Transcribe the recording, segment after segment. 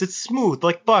It's smooth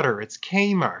like butter. It's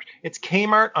Kmart. It's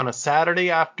Kmart on a Saturday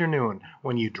afternoon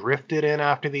when you drifted in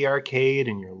after the arcade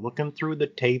and you're looking through the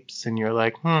tapes and you're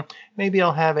like, maybe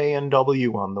I'll have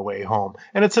A&W on the way home.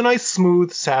 And it's a nice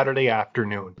smooth Saturday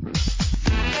afternoon.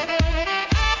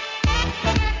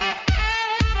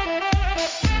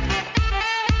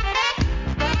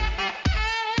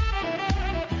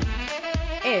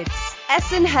 It's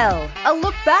SNL, a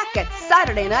look back at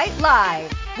Saturday Night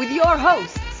Live with your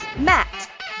hosts, Matt,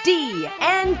 Dee,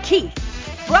 and Keith.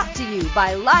 Brought to you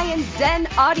by Lion's Den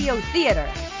Audio Theater.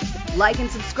 Like and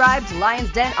subscribe to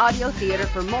Lion's Den Audio Theater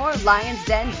for more Lion's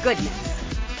Den goodness.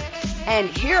 And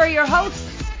here are your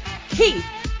hosts, Keith,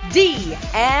 Dee,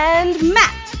 and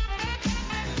Matt.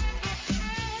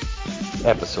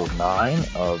 Episode 9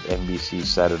 of NBC's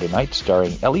Saturday Night,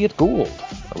 starring Elliott Gould,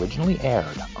 originally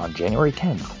aired on January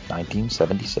 10th,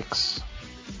 1976.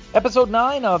 Episode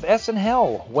 9 of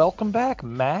SNL. Welcome back,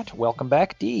 Matt. Welcome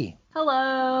back, Dee.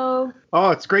 Hello. Oh,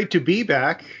 it's great to be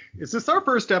back. Is this our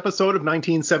first episode of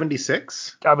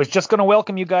 1976? I was just going to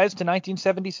welcome you guys to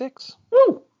 1976.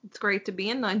 Woo! It's great to be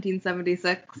in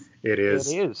 1976. It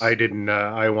is. It is.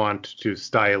 I want to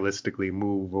stylistically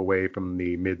move away from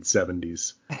the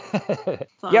mid-70s.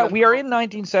 Yeah, we are in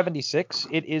 1976.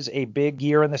 It is a big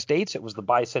year in the States. It was the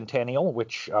bicentennial,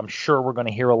 which I'm sure we're going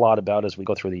to hear a lot about as we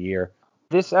go through the year.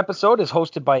 This episode is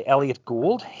hosted by Elliott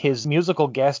Gould. His musical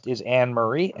guest is Anne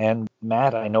Murray. And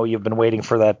Matt, I know you've been waiting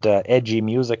for that edgy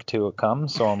music to come,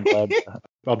 so I'm glad.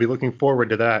 I'll be looking forward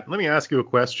to that. Let me ask you a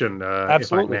question,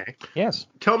 Absolutely. if I may. Yes.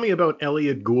 Tell me about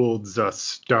Elliott Gould's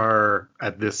star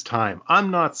at this time. I'm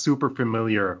not super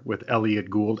familiar with Elliott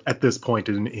Gould at this point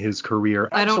in his career.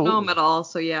 I don't know him at all,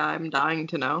 so yeah, I'm dying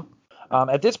to know.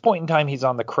 At this point in time, he's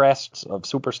on the crest of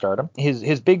superstardom.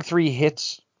 His big three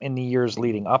hits in the years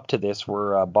leading up to this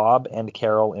were Bob and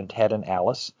Carol and Ted and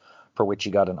Alice, for which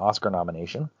he got an Oscar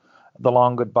nomination, The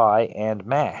Long Goodbye, and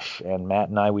MASH. And Matt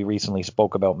and I, we recently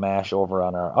spoke about MASH over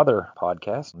on our other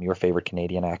podcast, Your Favorite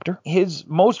Canadian Actor. His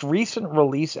most recent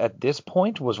release at this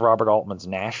point was Robert Altman's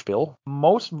Nashville.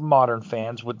 Most modern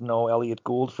fans would know Elliott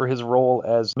Gould for his role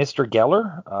as Mr.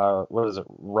 Geller,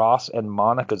 Ross and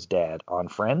Monica's dad on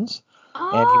Friends.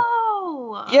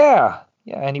 Oh!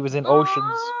 And he was in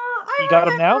Oceans. I You got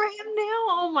him now? remember him now.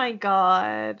 Oh my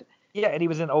god. Yeah, and he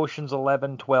was in Oceans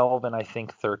 11, 12, and I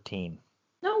think 13.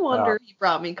 No wonder he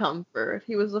brought me comfort.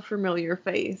 He was a familiar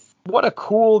face. What a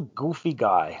cool, goofy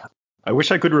guy. I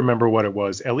wish I could remember what it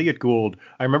was. Elliott Gould,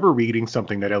 I remember reading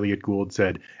something that Elliott Gould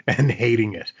said and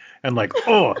hating it. And like,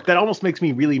 that almost makes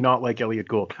me really not like Elliott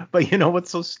Gould. But you know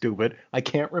what's so stupid? I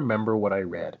can't remember what I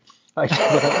read. I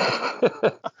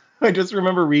just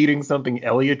remember reading something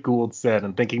Elliott Gould said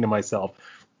and thinking to myself,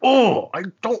 I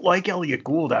don't like Elliott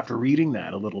Gould after reading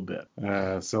that a little bit.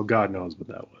 So God knows what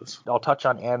that was. I'll touch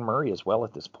on Anne Murray as well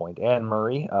at this point. Anne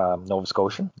Murray, Nova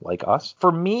Scotian, like us.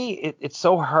 For me, it's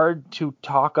so hard to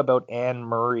talk about Anne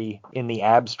Murray in the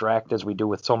abstract as we do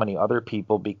with so many other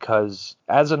people, because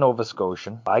as a Nova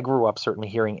Scotian, I grew up certainly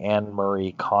hearing Anne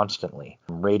Murray constantly.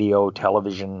 Radio,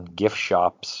 television, gift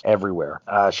shops, everywhere.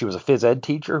 She was a phys ed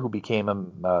teacher who became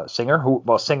a singer.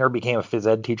 Singer became a phys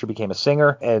ed teacher, became a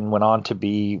singer, and went on to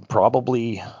be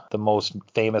probably the most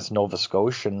famous Nova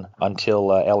Scotian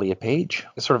until Elliot Page.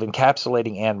 Sort of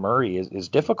encapsulating Anne Murray is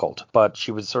difficult, but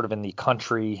she was sort of in the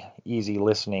country, easy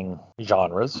listening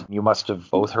genres. You must have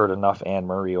both heard enough Anne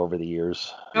Murray over the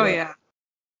years. Oh, yeah.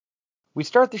 We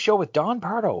start the show with Don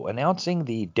Pardo announcing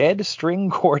the Dead String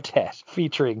Quartet,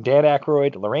 featuring Dan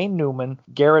Aykroyd, Lorraine Newman,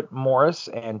 Garrett Morris,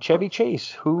 and Chevy Chase,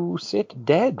 who sit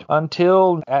dead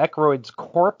until Aykroyd's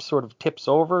corpse sort of tips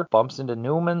over, bumps into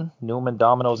Newman, Newman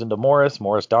dominoes into Morris,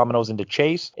 Morris dominoes into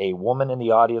Chase. A woman in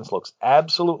the audience looks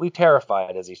absolutely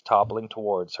terrified as he's toppling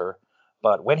towards her.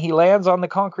 But when he lands on the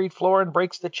concrete floor and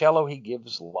breaks the cello, he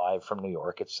gives live from New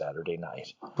York. It's Saturday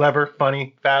night. Clever,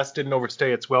 funny, fast, didn't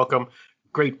overstay its welcome.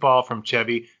 Great fall from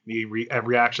Chevy. The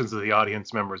reactions of the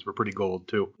audience members were pretty gold,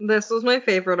 too. This was my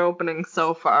favorite opening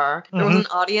so far. There was an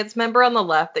audience member on the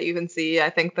left that you can see. I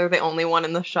think they're the only one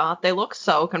in the shot. They look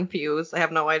so confused. They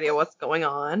have no idea what's going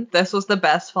on. This was the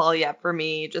best fall yet for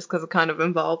me, just because it kind of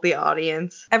involved the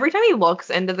audience. Every time he looks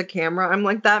into the camera, I'm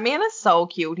like, that man is so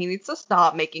cute. He needs to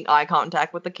stop making eye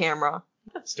contact with the camera.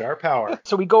 Star power.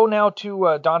 So we go now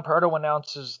to Don Pardo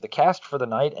announces the cast for the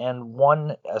night, and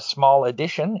one small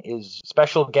addition is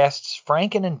special guests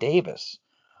Franken and Davis,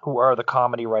 who are the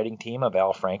comedy writing team of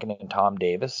Al Franken and Tom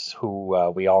Davis,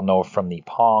 who we all know from the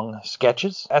Pong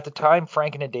sketches. At the time,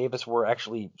 Franken and Davis were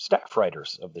actually staff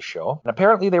writers of the show, and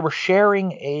apparently they were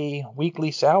sharing a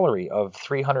weekly salary of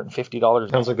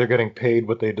 $350. Sounds like they're getting paid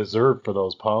what they deserve for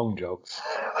those Pong jokes.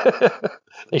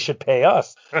 They should pay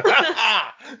us.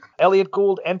 Elliot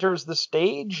Gould enters the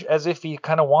stage as if he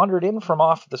kind of wandered in from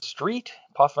off the street,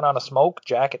 puffing on a smoke,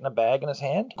 jacket and a bag in his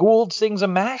hand. Gould sings a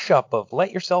mashup of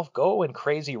Let Yourself Go and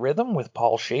Crazy Rhythm with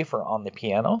Paul Schaefer on the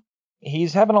piano.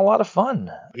 He's having a lot of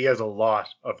fun. He has a lot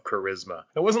of charisma.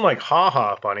 It wasn't like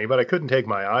ha-ha funny, but I couldn't take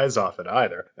my eyes off it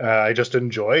either. I just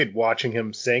enjoyed watching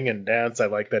him sing and dance. I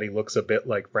like that he looks a bit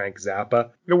like Frank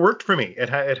Zappa. It worked for me. It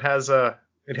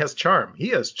has charm. He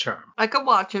has charm. I could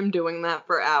watch him doing that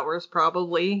for hours,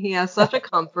 probably. He has such a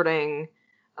comforting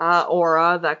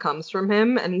aura that comes from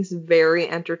him, and he's very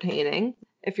entertaining.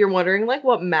 If you're wondering, like,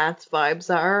 what Matt's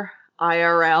vibes are,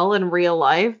 IRL in real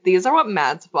life, these are what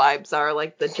Matt's vibes are.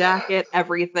 Like, the jacket,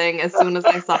 everything. As soon as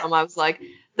I saw him, I was like,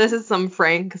 this is some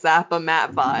Frank Zappa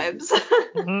Matt vibes.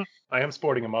 Mm-hmm. I am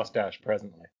sporting a mustache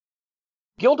presently.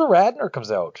 Gilda Radner comes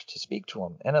out to speak to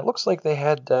him, and it looks like they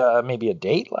had maybe a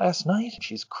date last night.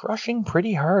 She's crushing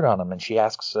pretty hard on him, and she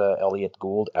asks Elliot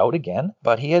Gould out again,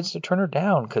 but he has to turn her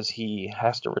down because he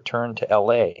has to return to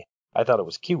L.A. I thought it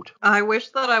was cute. I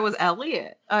wish that I was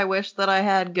Elliot. I wish that I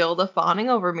had Gilda fawning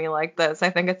over me like this.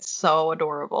 I think it's so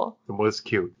adorable. It was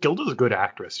cute. Gilda's a good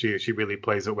actress. She really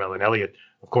plays it well. And Elliot,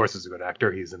 of course, is a good actor.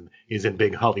 He's in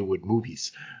big Hollywood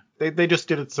movies. They just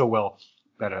did it so well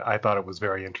that I thought it was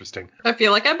very interesting. I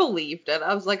feel like I believed it.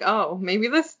 I was like, oh, maybe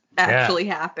this actually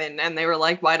happened. And they were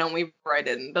like, why don't we write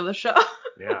it into the show?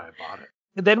 Yeah, I bought it.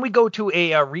 Then we go to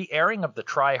a re-airing of the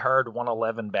Try Hard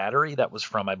 111 Battery. That was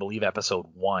from, I believe, episode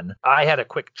 1. I had a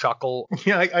quick chuckle.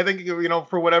 Yeah, I think,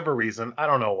 for whatever reason, I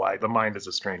don't know why, the mind is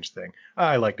a strange thing.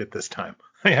 I liked it this time.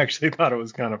 I actually thought it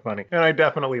was kind of funny. And I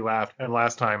definitely laughed. And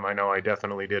last time, I know I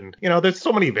definitely didn't. There's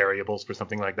so many variables for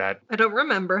something like that. I don't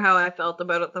remember how I felt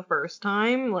about it the first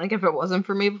time. Like, if it wasn't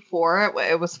for me before,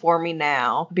 it was for me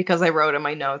now. Because I wrote in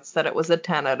my notes that it was a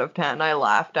 10 out of 10. I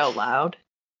laughed out loud.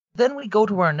 Then we go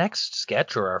to our next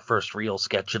sketch, or our first real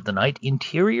sketch of the night,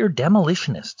 Interior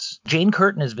Demolitionists. Jane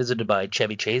Curtin is visited by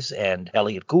Chevy Chase and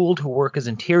Elliot Gould, who work as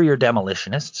interior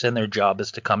demolitionists, and their job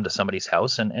is to come to somebody's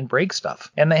house and break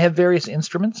stuff. And they have various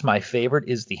instruments. My favorite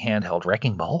is the handheld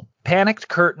wrecking ball. Panicked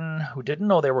Curtin, who didn't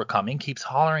know they were coming, keeps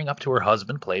hollering up to her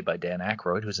husband, played by Dan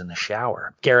Aykroyd, who's in the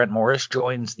shower. Garrett Morris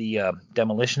joins the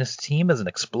demolitionist team as an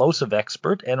explosive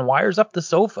expert and wires up the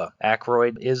sofa.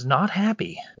 Aykroyd is not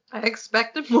happy. I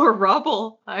expected more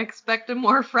rubble. I expected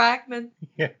more fragments.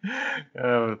 Yeah,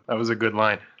 that was a good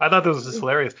line. I thought this was just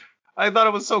hilarious. I thought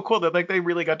it was so cool that they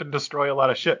really got to destroy a lot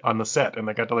of shit on the set, and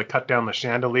they got to cut down the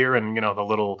chandelier and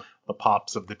the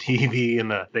pops of the TV and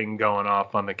the thing going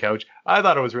off on the couch. I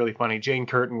thought it was really funny. Jane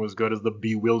Curtin was good as the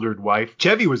bewildered wife.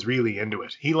 Chevy was really into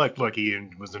it. He looked like he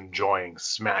was enjoying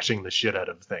smashing the shit out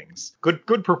of things.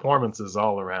 Good performances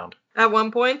all around. At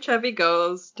one point, Chevy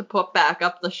goes to put back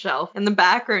up the shelf. In the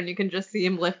background, you can just see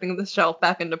him lifting the shelf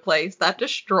back into place. That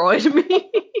destroyed me.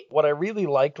 What I really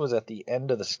liked was at the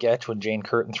end of the sketch when Jane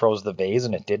Curtin throws the vase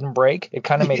and it didn't break. It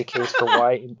kind of made a case for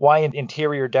why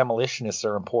interior demolitionists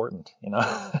are important. You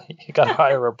got to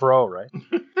hire a pro, right?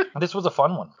 This was a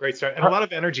fun one. Great start. And a lot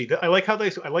of energy. I like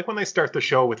when they start the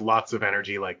show with lots of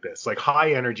energy like this. Like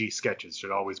high energy sketches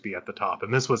should always be at the top.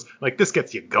 And this was like, this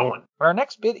gets you going. Our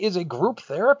next bit is a group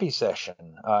therapy session.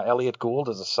 Elliot Gould,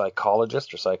 as a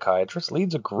psychologist or psychiatrist,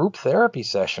 leads a group therapy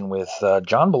session with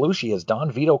John Belushi as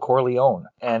Don Vito Corleone.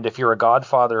 And if you're a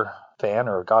Godfather fan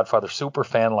or a Godfather super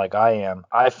fan like I am,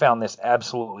 I found this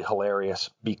absolutely hilarious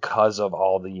because of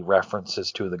all the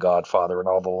references to the Godfather and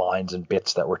all the lines and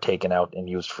bits that were taken out and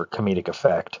used for comedic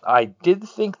effect. I did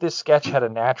think this sketch had a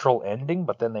natural ending,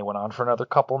 but then they went on for another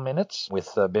couple minutes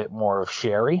with a bit more of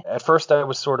Sherry. At first I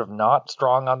was sort of not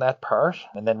strong on that part,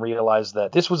 and then realized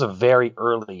that this was a very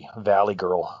early Valley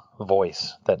Girl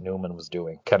voice that Newman was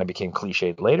doing. Kind of became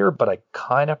cliched later, but I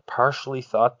kind of partially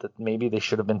thought that maybe they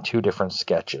should have been two different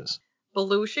sketches.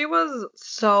 Belushi was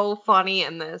so funny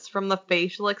in this, from the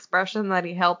facial expression that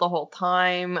he held the whole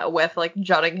time, with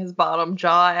jutting his bottom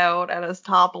jaw out and his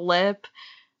top lip.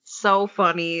 So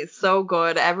funny, so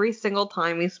good. Every single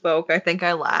time he spoke, I think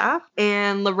I laughed.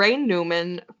 And Laraine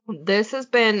Newman, this has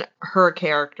been her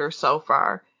character so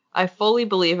far. I fully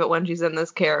believe it when she's in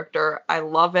this character. I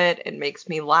love it. It makes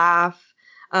me laugh.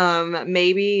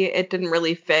 Maybe it didn't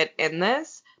really fit in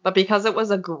this, but because it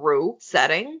was a group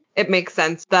setting, it makes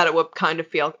sense that it would kind of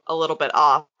feel a little bit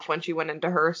off when she went into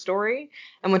her story.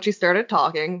 And when she started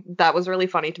talking, that was really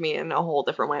funny to me in a whole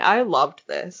different way. I loved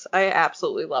this. I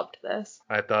absolutely loved this.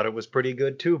 I thought it was pretty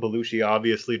good too. Belushi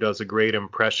obviously does a great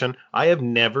impression. I have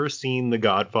never seen The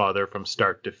Godfather from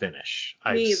start to finish.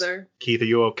 Me either. Keith, are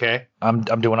you okay? I'm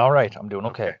doing all right. I'm doing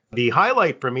okay. The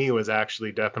highlight for me was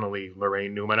actually definitely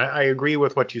Laraine Newman. I agree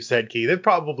with what you said, Keith. It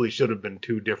probably should have been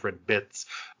two different bits.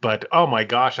 But oh my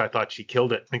gosh, I thought she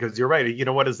killed it, because you're right. You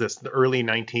know, what is this? The early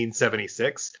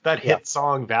 1976? That hit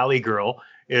song Valley Girl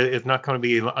is not going to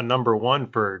be a number one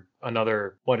for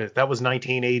another, that was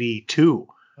 1982.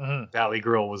 Valley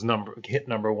Girl was hit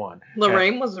number one.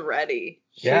 Lorraine was ready.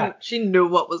 She knew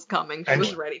what was coming. She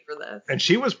was ready for this. And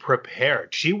she was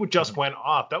prepared. She just went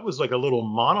off. That was like a little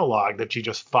monologue that she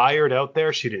just fired out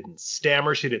there. She didn't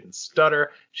stammer. She didn't stutter.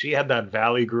 She had that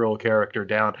Valley Girl character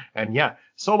down. And yeah,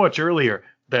 so much earlier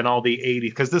than all the 80s,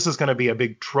 because this is going to be a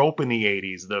big trope in the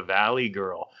 80s, the Valley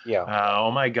Girl. Yeah.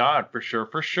 Oh my God, for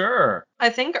sure. I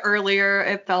think earlier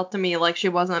it felt to me like she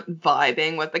wasn't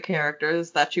vibing with the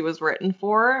characters that she was written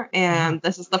for, and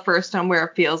this is the first time where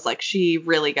it feels like she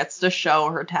really gets to show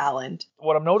her talent.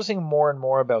 What I'm noticing more and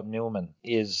more about Newman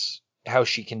is how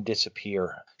she can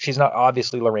disappear. She's not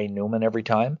obviously Lorraine Newman every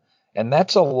time, and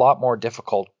that's a lot more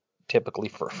difficult typically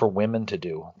for women to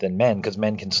do than men, because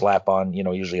men can slap on,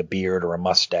 usually a beard or a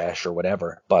mustache or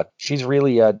whatever. But she's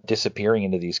really disappearing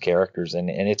into these characters, and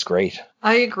it's great.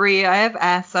 I agree. I have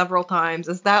asked several times,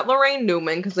 is that Lorraine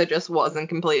Newman? Because I just wasn't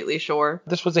completely sure.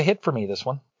 This was a hit for me, this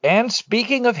one. And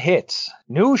speaking of hits,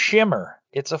 new Shimmer.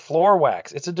 It's a floor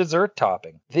wax. It's a dessert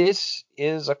topping. This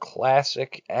is a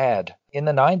classic ad. In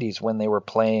the 90s, when they were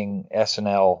playing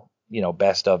SNL,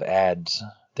 best of ads,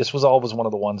 this was always one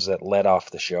of the ones that led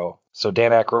off the show. So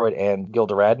Dan Aykroyd and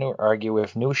Gilda Radner argue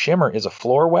if new Shimmer is a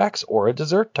floor wax or a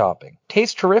dessert topping.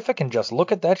 Tastes terrific, and just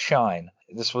look at that shine.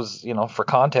 This was, for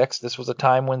context, this was a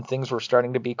time when things were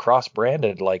starting to be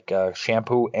cross-branded, like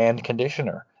shampoo and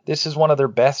conditioner. This is one of their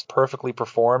best, perfectly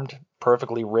performed,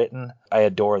 perfectly written. I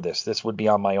adore this. This would be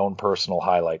on my own personal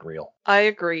highlight reel. I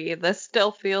agree. This still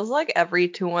feels like every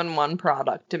 2-in-1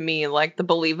 product to me. Like, the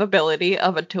believability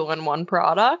of a 2-in-1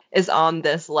 product is on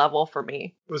this level for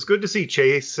me. It was good to see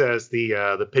Chase as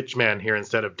the pitch man here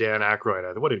instead of Dan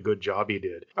Aykroyd. What a good job he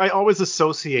did. I always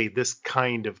associate this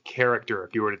kind of character,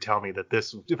 if you were to tell me that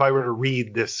if I were to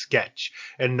read this sketch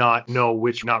and not know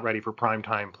which not ready for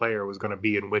primetime player was going to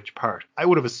be in which part, I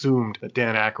would have assumed that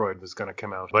Dan Aykroyd was going to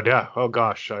come out. But yeah, oh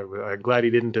gosh, I'm glad he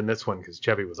didn't in this one, because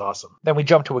Chevy was awesome. Then we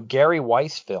jump to a Gary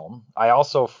Weiss film. I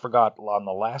also forgot on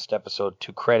the last episode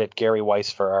to credit Gary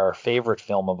Weiss for our favorite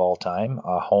film of all time,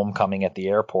 Homecoming at the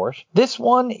Airport. This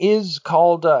one is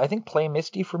called, I think, Play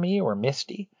Misty for Me, or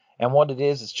Misty. And what it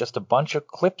is, it's just a bunch of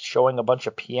clips showing a bunch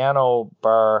of piano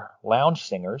bar lounge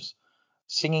singers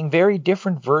singing very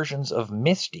different versions of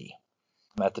Misty.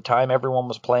 At the time, everyone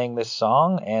was playing this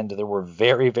song, and there were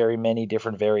very, very many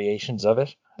different variations of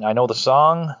it. I know the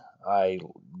song. I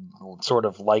sort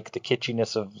of like the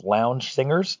kitschiness of lounge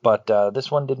singers, but this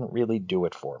one didn't really do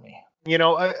it for me.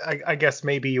 I guess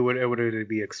maybe it would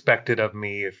be expected of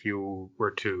me if you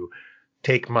were to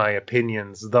take my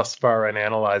opinions thus far and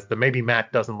analyze them. Maybe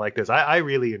Matt doesn't like this. I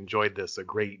really enjoyed this a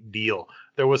great deal.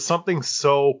 There was something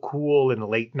so cool in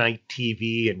late night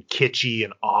TV and kitschy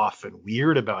and off and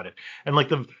weird about it. And like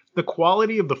the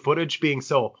quality of the footage being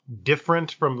so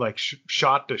different from like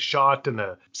shot to shot, and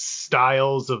the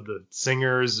styles of the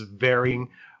singers varying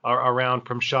around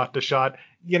from shot to shot.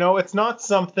 It's not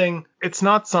something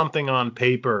on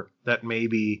paper that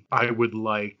maybe I would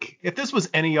like if this was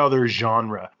any other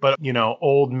genre, but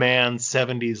old man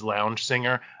 70s lounge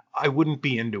singer, I wouldn't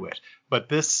be into it. But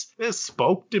this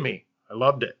spoke to me. I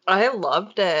loved it. I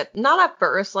loved it. Not at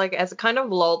first, like, as it kind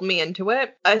of lulled me into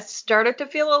it, I started to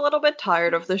feel a little bit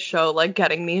tired of the show, like,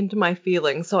 getting me into my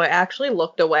feelings. So I actually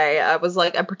looked away. I was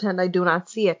like, I pretend I do not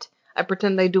see it. I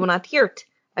pretend I do not hear it.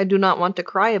 I do not want to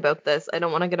cry about this. I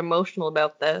don't want to get emotional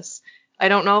about this. I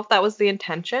don't know if that was the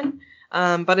intention,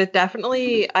 but it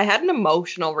definitely, I had an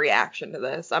emotional reaction to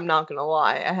this. I'm not going to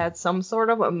lie. I had some sort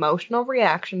of emotional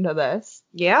reaction to this.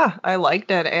 Yeah, I liked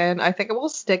it, and I think it will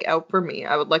stick out for me.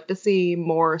 I would like to see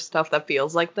more stuff that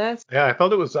feels like this. Yeah, I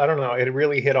felt it was, I don't know, it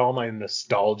really hit all my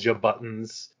nostalgia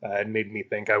buttons. It made me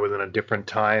think I was in a different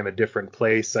time, a different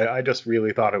place. I just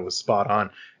really thought it was spot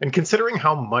on. And considering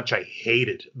how much I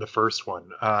hated the first one,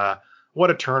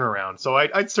 what a turnaround. So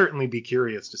I'd certainly be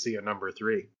curious to see a number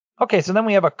 3. Okay, so then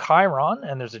we have a Chiron,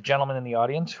 and there's a gentleman in the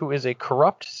audience who is a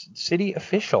corrupt city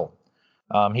official.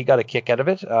 He got a kick out of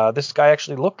it. This guy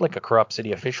actually looked like a corrupt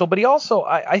city official, but he also,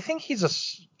 I think he's a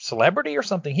celebrity or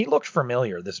something. He looked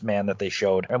familiar, this man that they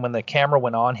showed. And when the camera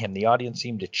went on him, the audience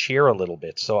seemed to cheer a little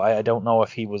bit. So I don't know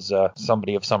if he was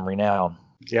somebody of some renown.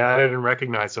 Yeah, I didn't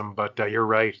recognize him, but you're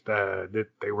right.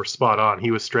 They were spot on.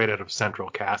 He was straight out of Central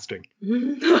Casting.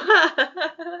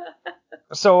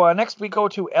 So next we go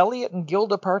to Elliot and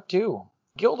Gilda Part 2.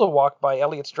 Gilda walked by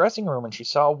Elliot's dressing room and she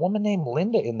saw a woman named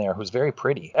Linda in there who's very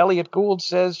pretty. Elliot Gould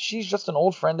says she's just an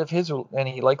old friend of his and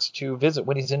he likes to visit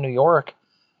when he's in New York.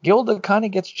 Gilda kind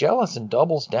of gets jealous and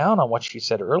doubles down on what she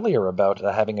said earlier about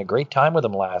having a great time with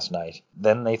him last night.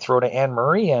 Then they throw to Anne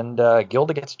Murray, and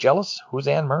Gilda gets jealous. Who's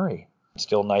Anne Murray?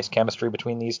 Still nice chemistry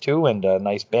between these two, and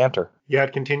nice banter. Yeah,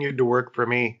 it continued to work for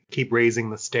me. Keep raising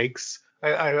the stakes.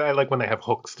 I like when they have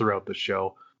hooks throughout the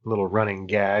show. Little running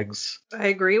gags. I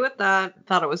agree with that.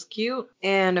 Thought it was cute.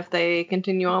 And if they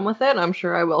continue on with it, I'm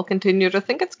sure I will continue to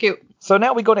think it's cute. So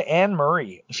now we go to Anne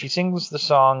Murray. She sings the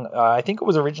song, I think it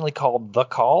was originally called The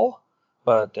Call,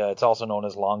 but it's also known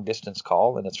as Long Distance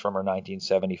Call, and it's from her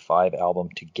 1975 album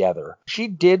Together. She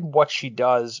did what she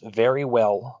does very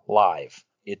well live.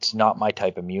 It's not my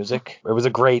type of music. It was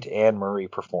a great Anne Murray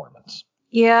performance.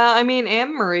 Yeah, I mean,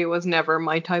 Anne Murray was never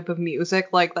my type of music.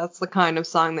 Like, that's the kind of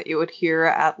song that you would hear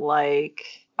at, like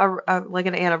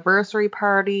an anniversary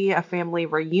party, a family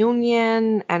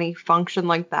reunion, any function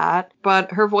like that.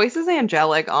 But her voice is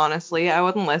angelic, honestly. I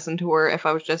wouldn't listen to her if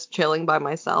I was just chilling by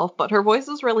myself, but her voice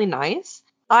is really nice.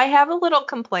 I have a little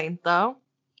complaint, though.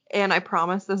 And I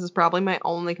promise this is probably my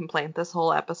only complaint this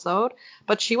whole episode.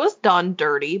 But she was done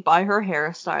dirty by her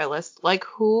hairstylist. Like,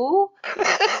 who?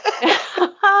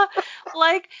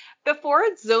 Like, before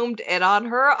it zoomed in on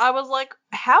her, I was like,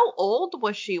 how old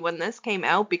was she when this came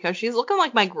out? Because she's looking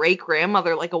like my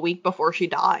great-grandmother like a week before she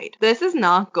died. This is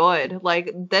not good.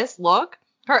 Like, this look,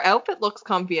 her outfit looks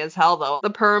comfy as hell, though. The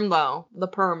perm,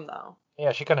 though.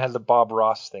 Yeah, she kind of has the Bob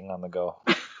Ross thing on the go.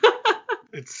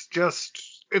 It's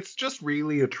just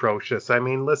really atrocious. I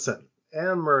mean, listen,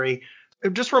 Anne Murray,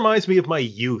 it just reminds me of my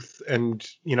youth, and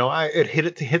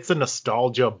it hits a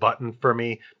nostalgia button for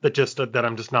me that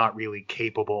I'm just not really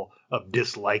capable of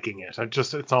disliking it.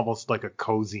 It's almost like a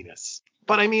coziness.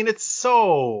 But I mean, it's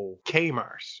so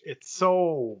Kmart. It's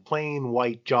so plain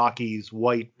white jockeys,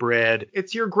 white bread.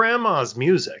 It's your grandma's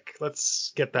music.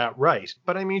 Let's get that right.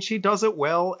 But I mean, she does it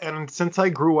well. And since I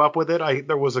grew up with it,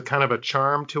 there was a kind of a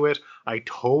charm to it. I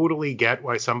totally get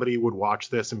why somebody would watch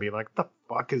this and be like, the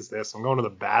fuck is this? I'm going to the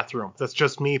bathroom. That's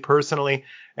just me personally.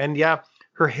 And yeah,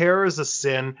 her hair is a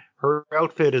sin. Her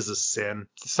outfit is a sin.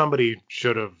 Somebody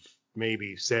should have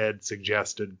maybe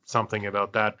suggested something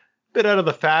about that. Bit out of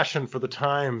the fashion for the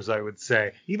times, I would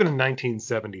say, even in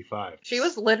 1975. She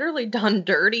was literally done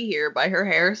dirty here by her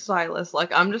hairstylist.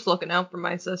 Like, I'm just looking out for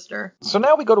my sister. So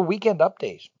now we go to Weekend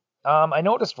Update. I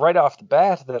noticed right off the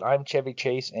bat that I'm Chevy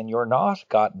Chase and You're Not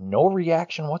got no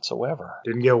reaction whatsoever.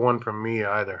 Didn't get one from me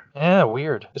either. Yeah,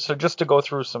 weird. So just to go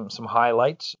through some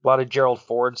highlights, a lot of Gerald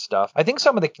Ford stuff. I think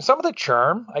some of the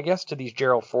charm, I guess, to these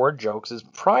Gerald Ford jokes is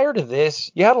prior to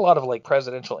this, you had a lot of like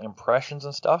presidential impressions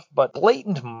and stuff, but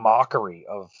blatant mockery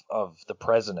of the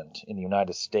president in the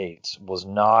United States was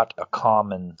not a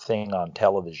common thing on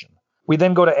television. We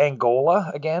then go to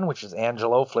Angola again, which is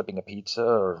Angelo flipping a pizza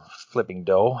or flipping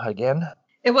dough again.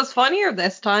 It was funnier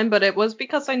this time, but it was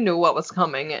because I knew what was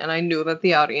coming, and I knew that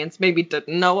the audience maybe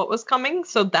didn't know what was coming,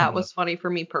 so that was funny for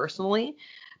me personally.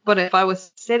 But if I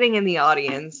was sitting in the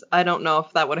audience, I don't know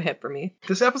if that would have hit for me.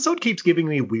 This episode keeps giving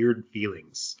me weird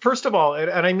feelings. First of all,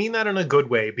 and I mean that in a good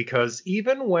way, because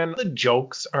even when the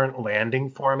jokes aren't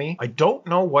landing for me, I don't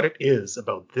know what it is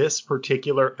about this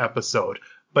particular episode,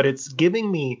 but it's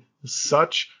giving me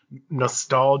such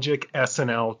nostalgic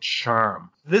SNL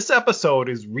charm. This episode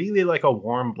is really like a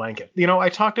warm blanket. I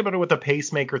talked about it with the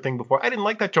pacemaker thing before. I didn't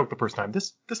like that joke the first time.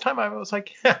 This time I was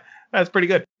like, that's pretty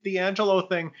good. The Angelo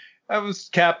thing, I was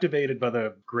captivated by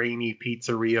the grainy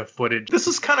pizzeria footage. This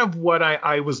is kind of what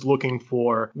I was looking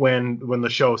for when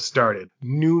the show started.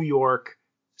 New York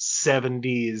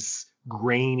 70s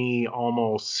grainy,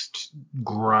 almost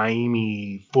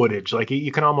grimy footage. Like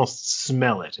you can almost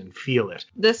smell it and feel it.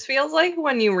 This feels like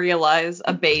when you realize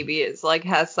a baby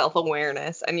has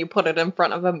self-awareness and you put it in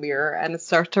front of a mirror and it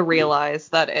starts to realize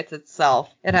that it's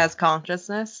itself. It has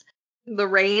consciousness.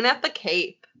 Lorraine at the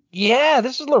Cape. Yeah,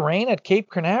 this is Lorraine at Cape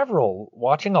Canaveral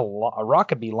watching a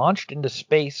rocket be launched into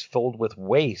space filled with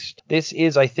waste. This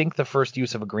is, I think, the first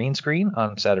use of a green screen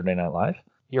on Saturday Night Live.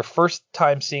 Your first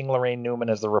time seeing Lorraine Newman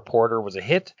as the reporter was a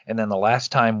hit, and then the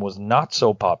last time was not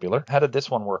so popular. How did this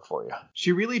one work for you?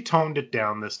 She really toned it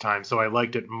down this time, so I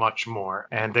liked it much more.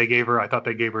 And I thought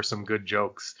they gave her some good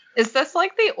jokes. Is this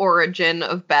like the origin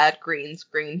of bad green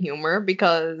screen humor?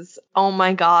 Because, oh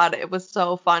my god, it was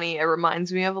so funny. It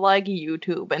reminds me of like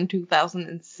YouTube in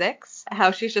 2006.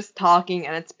 How she's just talking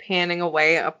and it's panning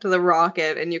away up to the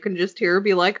rocket, and you can just hear her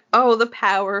be like, oh, the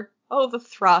power, oh, the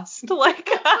thrust. Like...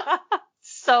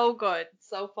 So good.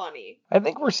 So funny. I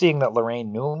think we're seeing that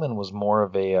Lorraine Newman was more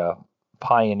of a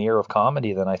pioneer of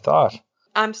comedy than I thought.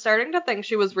 I'm starting to think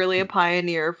she was really a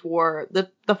pioneer for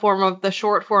the form of the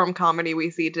short form comedy we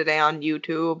see today on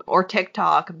YouTube or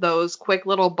TikTok. Those quick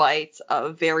little bites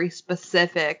of very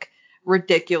specific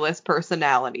ridiculous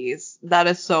personalities. That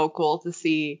is so cool to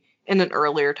see in an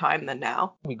earlier time than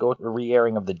now. We go to a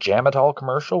re-airing of the Jamatol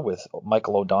commercial with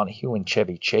Michael O'Donoghue and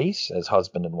Chevy Chase as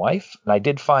husband and wife. And I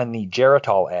did find the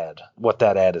Geritol ad, what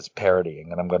that ad is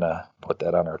parodying, and I'm going to put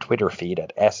that on our Twitter feed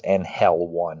at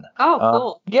SNHell1. Oh,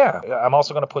 cool. Yeah, I'm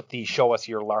also going to put the Show Us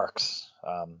Your Larks,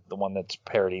 the one that's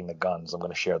parodying the guns. I'm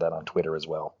going to share that on Twitter as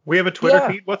well. We have a Twitter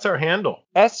feed. What's our handle?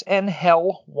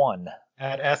 SNHell1.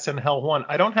 At SNHell1.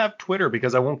 I don't have Twitter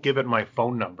because I won't give it my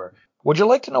phone number. Would you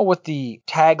like to know what the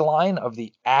tagline of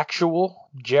the actual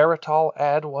Geritol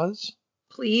ad was?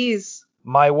 Please.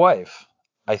 My wife.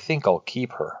 I think I'll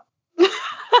keep her.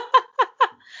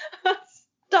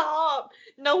 Stop.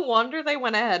 No wonder they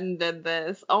went ahead and did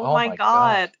this. Oh my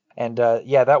God. And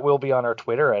that will be on our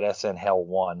Twitter at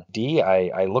SNHell1. D,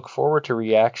 I look forward to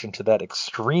reaction to that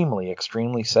extremely,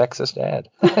 extremely sexist ad.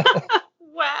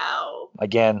 Wow.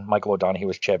 Again, Michael O'Donoghue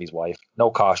was Chevy's wife. No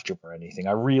costume or anything.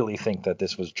 I really think that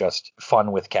this was just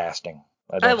fun with casting.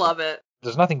 I love it.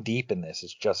 There's nothing deep in this.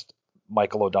 It's just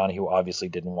Michael O'Donoghue obviously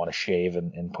didn't want to shave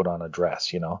and put on a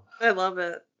dress, you know? I love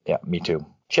it. Yeah, me too.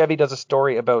 Chevy does a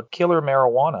story about killer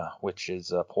marijuana, which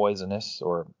is poisonous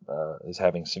or is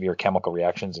having severe chemical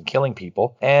reactions and killing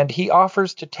people. And he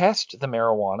offers to test the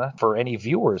marijuana for any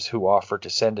viewers who offer to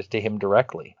send it to him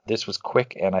directly. This was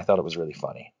quick, and I thought it was really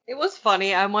funny. It was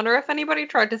funny. I wonder if anybody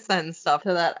tried to send stuff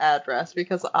to that address,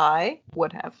 because I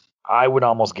would have. I would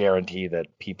almost guarantee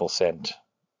that people sent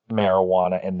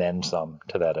marijuana and then some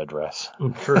to that address.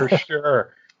 For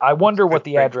sure. I wonder what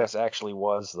the address actually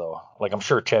was, though. Like, I'm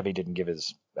sure Chevy didn't give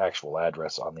his actual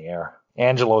address on the air.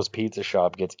 Angelo's Pizza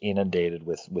Shop gets inundated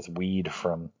with weed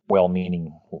from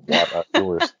well-meaning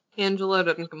viewers. Angelo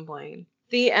didn't complain.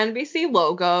 The NBC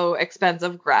logo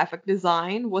expensive graphic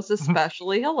design was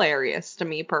especially hilarious to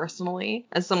me personally,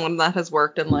 as someone that has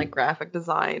worked in like graphic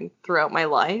design throughout my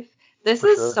life. This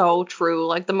is so true.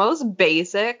 Like, the most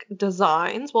basic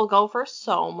designs will go for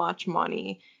so much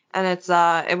money. And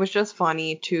it was just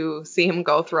funny to see him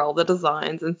go through all the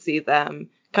designs and see them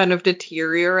kind of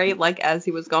deteriorate, like, as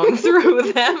he was going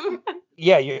through them.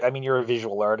 Yeah, you're a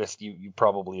visual artist. You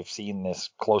probably have seen this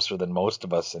closer than most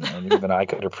of us, and even I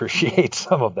could appreciate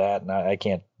some of that, and I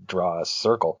can't draw a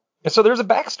circle. And so there's a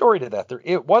backstory to that.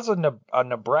 It was a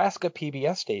Nebraska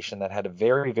PBS station that had a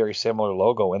very, very similar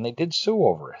logo, and they did sue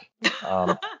over it.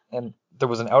 And there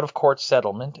was an out-of-court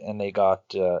settlement, and they got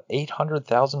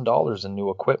 $800,000 in new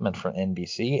equipment from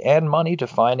NBC and money to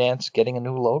finance getting a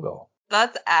new logo.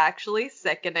 That's actually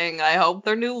sickening. I hope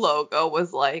their new logo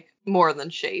was, like, more than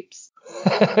shapes.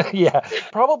 Yeah,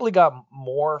 probably got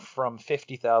more from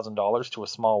 $50,000 to a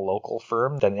small local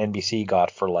firm than NBC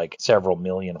got for like several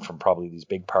million from probably these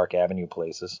big Park Avenue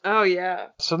places. Oh, yeah.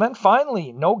 So then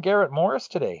finally, no Garrett Morris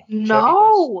today.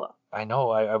 No! I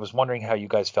know. I was wondering how you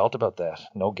guys felt about that.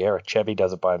 No Garrett. Chevy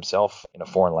does it by himself in a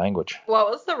foreign language. What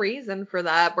was the reason for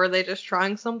that? Were they just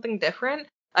trying something different?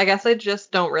 I guess I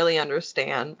just don't really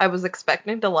understand. I was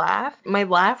expecting to laugh. My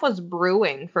laugh was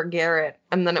brewing for Garrett,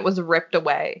 and then it was ripped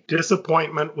away.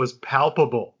 Disappointment was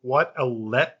palpable. What a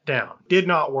letdown. Did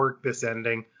not work, this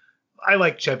ending. I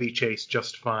like Chevy Chase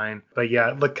just fine. But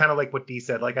yeah, kind of like what Dee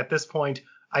said. Like, at this point,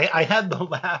 I had the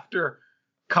laughter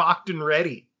cocked and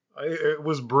ready. It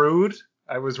was brewed.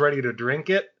 I was ready to drink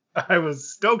it. I was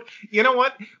stoked. You know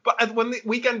what? But when the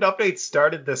Weekend Update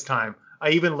started this time,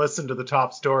 I even listened to the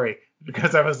top story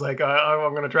because I was like,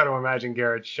 I'm going to try to imagine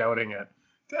Garrett shouting it.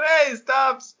 Today's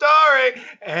top story.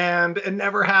 And it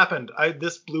never happened.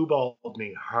 This blue balled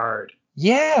me hard.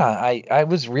 Yeah, I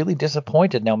was really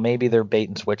disappointed. Now, maybe they're bait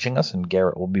and switching us and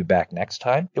Garrett will be back next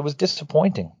time. It was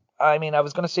disappointing. I mean, I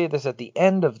was going to say this at the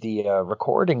end of the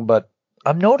recording, but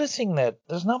I'm noticing that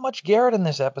there's not much Garrett in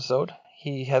this episode.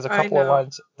 He has a couple of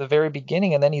lines at the very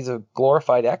beginning, and then he's a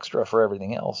glorified extra for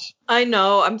everything else. I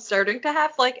know. I'm starting to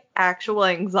have, like, actual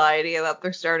anxiety that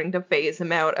they're starting to phase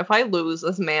him out. If I lose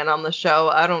this man on the show,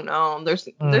 I don't know. There's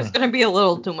going to be a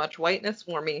little too much whiteness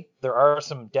for me. There are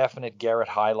some definite Garrett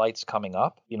highlights coming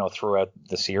up, throughout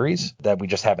the series that we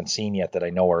just haven't seen yet that I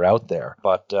know are out there.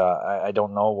 But I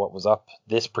don't know what was up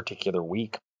this particular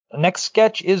week. The next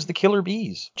sketch is the Killer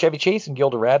Bees. Chevy Chase and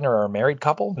Gilda Radner are a married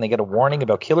couple, and they get a warning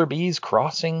about killer bees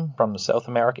crossing from South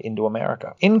America into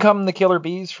America. In come the Killer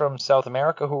Bees from South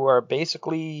America, who are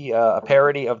basically a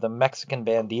parody of the Mexican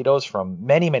Bandidos from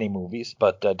many, many movies,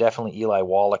 but definitely Eli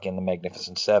Wallach in The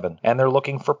Magnificent Seven. And they're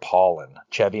looking for pollen.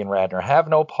 Chevy and Radner have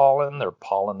no pollen. Their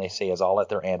pollen, they say, is all at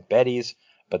their Aunt Betty's.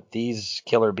 But these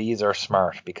killer bees are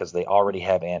smart because they already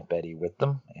have Aunt Betty with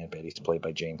them. Aunt Betty's played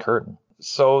by Jane Curtin.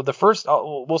 So the first,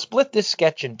 we'll split this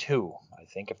sketch in two, I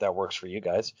think, if that works for you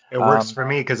guys. It works for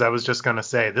me because I was just going to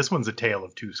say this one's a tale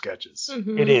of two sketches.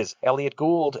 Mhm. It is. Elliot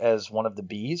Gould, as one of the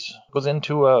bees, goes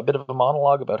into a bit of a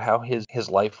monologue about how his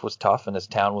life was tough and his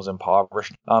town was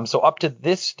impoverished. So up to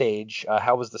this stage,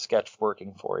 how was the sketch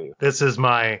working for you? This is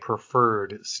my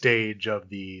preferred stage of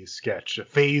the sketch.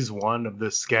 Phase 1 of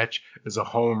this sketch is a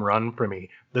home run for me.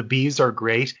 The bees are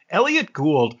great. Elliot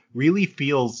Gould really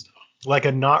feels like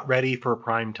a not ready for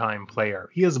primetime player.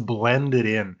 He has blended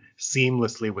in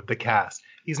seamlessly with the cast.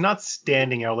 He's not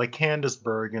standing out like Candice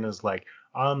Bergen is like,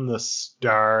 I'm the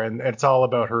star, and it's all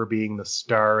about her being the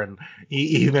star, and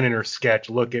even in her sketch,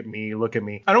 look at me, look at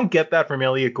me. I don't get that from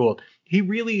Elliot Gould. He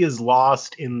really is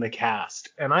lost in the cast,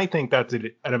 and I think that's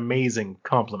an amazing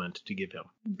compliment to give him.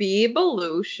 Bea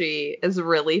Belushi is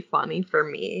really funny for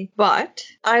me, but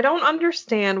I don't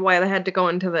understand why they had to go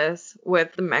into this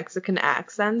with the Mexican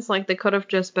accents. Like, they could have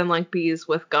just been like bees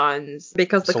with guns,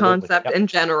 because the Absolutely, concept yep. in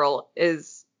general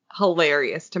is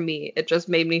hilarious to me. It just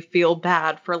made me feel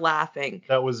bad for laughing.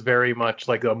 That was very much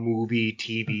like a movie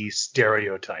TV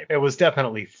stereotype. It was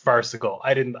definitely farcical.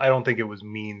 I don't think it was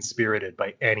mean-spirited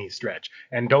by any stretch.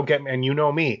 And and you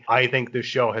know me, I think this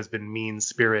show has been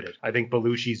mean-spirited. I think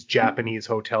Belushi's Japanese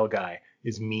hotel guy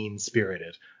is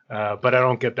mean-spirited. But I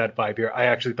don't get that vibe here. I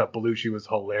actually thought Belushi was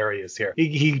hilarious here.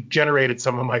 He generated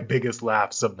some of my biggest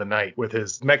laughs of the night with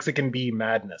his Mexican bee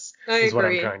madness, is what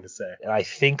I'm trying to say. And I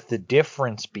think the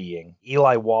difference being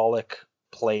Eli Wallach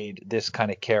played this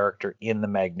kind of character in The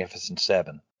Magnificent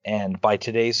Seven. And by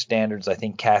today's standards, I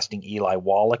think casting Eli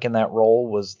Wallach in that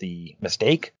role was the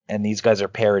mistake, and these guys are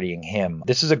parodying him.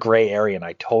 This is a gray area, and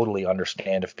I totally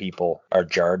understand if people are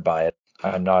jarred by it.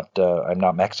 I'm not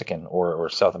Mexican or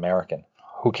South American.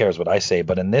 Who cares what I say?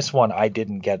 But in this one, I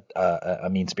didn't get a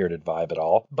mean-spirited vibe at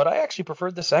all. But I actually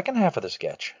preferred the second half of the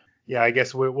sketch. Yeah, I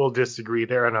guess we'll disagree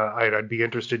there, and I'd be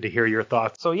interested to hear your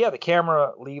thoughts. So yeah, the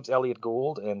camera leaves Elliot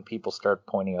Gould, and people start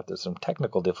pointing out there's some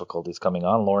technical difficulties coming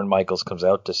on. Lorne Michaels comes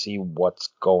out to see what's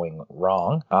going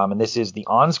wrong. And this is the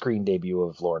on-screen debut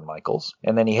of Lorne Michaels.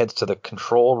 And then he heads to the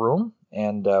control room,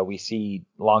 and we see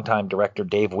longtime director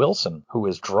Dave Wilson, who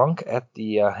is drunk at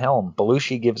the helm.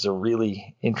 Belushi gives a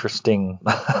really interesting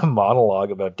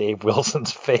monologue about Dave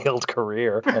Wilson's failed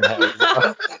career and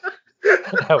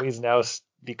how he's now,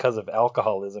 because of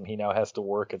alcoholism, he now has to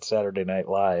work at Saturday Night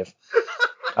Live.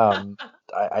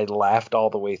 I laughed all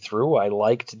the way through. I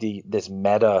liked this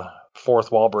meta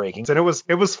fourth wall breaking. And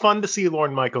it was fun to see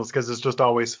Lorne Michaels, because it's just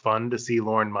always fun to see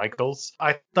Lorne Michaels.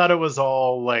 I thought it was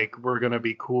all like, we're gonna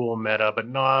be cool meta, but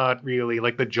not really.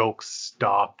 Like, the jokes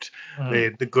stopped.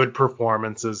 The good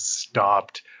performances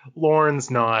stopped. Lorne's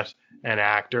not an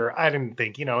actor. I didn't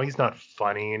think, he's not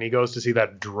funny, and he goes to see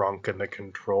that drunk in the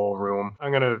control room. I'm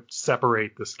going to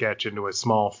separate the sketch into a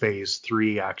small phase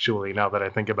 3, actually, now that I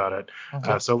think about it.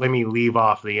 Okay. So let me leave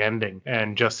off the ending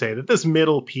and just say that this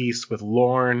middle piece with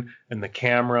Lorne and the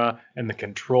camera and the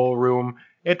control room,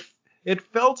 it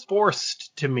felt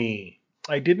forced to me.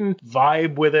 I didn't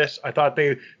vibe with it. I thought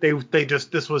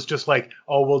this was just like,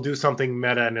 oh, we'll do something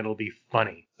meta and it'll be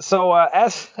funny. So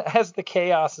as the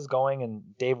chaos is going and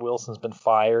Dave Wilson's been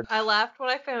fired. I laughed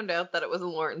when I found out that it was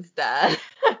Lorne's dad.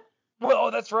 Well,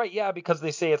 that's right, yeah, because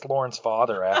they say it's Lorne's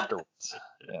father afterwards.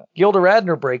 Yeah. Gilda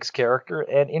Radner breaks character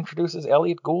and introduces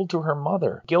Elliot Gould to her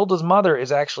mother. Gilda's mother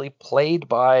is actually played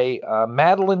by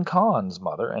Madeline Kahn's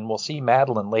mother, and we'll see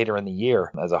Madeline later in the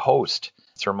year as a host.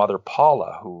 It's her mother,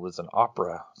 Paula, who was an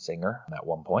opera singer at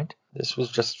one point. This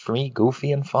was just, for me,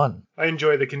 goofy and fun. I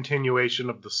enjoy the continuation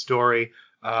of the story.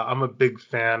 I'm a big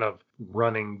fan of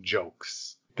running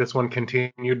jokes. This one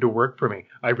continued to work for me.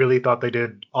 I really thought they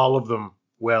did all of them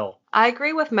well. I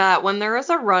agree with Matt. When there is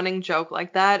a running joke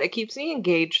like that, it keeps me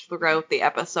engaged throughout the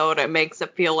episode. It makes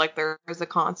it feel like there is a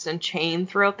constant chain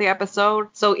throughout the episode.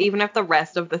 So even if the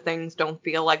rest of the things don't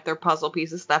feel like they're puzzle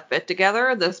pieces that fit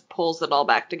together, this pulls it all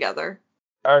back together.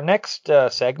 Our next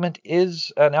segment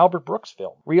is an Albert Brooks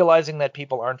film. Realizing that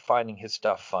people aren't finding his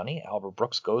stuff funny, Albert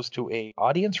Brooks goes to an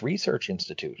audience research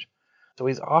institute. So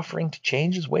he's offering to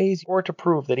change his ways or to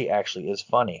prove that he actually is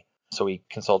funny. So he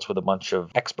consults with a bunch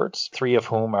of experts, 3 of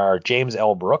whom are James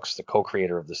L. Brooks, the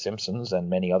co-creator of The Simpsons and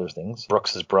many other things,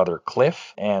 Brooks' brother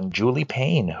Cliff, and Julie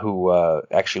Payne, who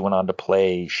actually went on to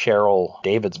play Cheryl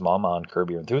David's mom on Curb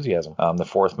Your Enthusiasm, the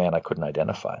 4th man I couldn't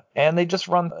identify. And they just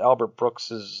run Albert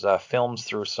Brooks' films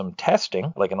through some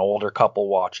testing, like an older couple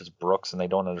watches Brooks and they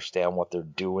don't understand what they're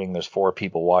doing. There's 4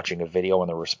 people watching a video and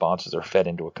the responses are fed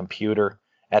into a computer.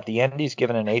 At the end, he's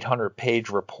given an 800-page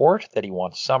report that he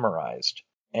wants summarized.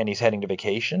 and he's heading to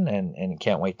vacation and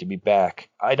can't wait to be back.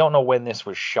 I don't know when this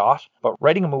was shot, but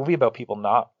writing a movie about people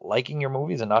not liking your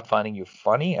movies and not finding you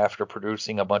funny after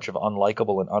producing a bunch of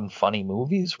unlikable and unfunny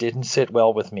movies didn't sit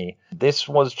well with me. This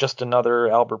was just another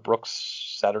Albert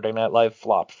Brooks Saturday Night Live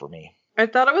flop for me. I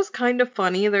thought it was kind of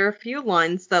funny. There are a few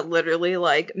lines that literally,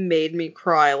 like, made me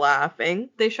cry laughing.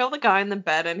 They show the guy in the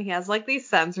bed, and he has, like,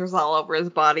 these sensors all over his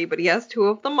body, but he has 2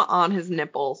 of them on his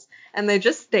nipples. And they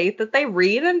just state that they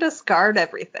read and discard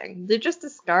everything. They just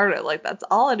discard it. Like, that's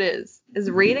all it is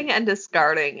reading and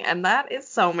discarding. And that is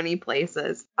so many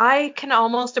places. I can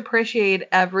almost appreciate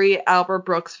every Albert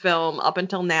Brooks film up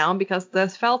until now because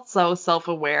this felt so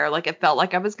self-aware. Like, it felt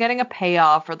like I was getting a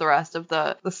payoff for the rest of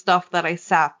the stuff that I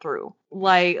sat through.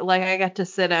 Like I get to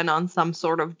sit in on some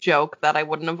sort of joke that I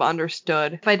wouldn't have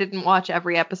understood if I didn't watch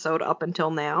every episode up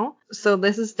until now. So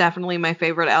this is definitely my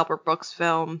favorite Albert Brooks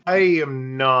film. I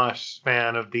am not a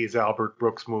fan of these Albert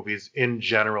Brooks movies in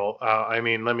general. I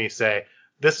mean, let me say,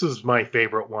 this is my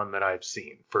favorite one that I've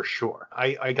seen, for sure.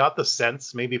 I got the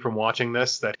sense, maybe from watching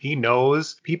this, that he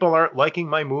knows people aren't liking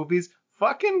my movies.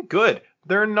 Fucking good.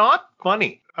 They're not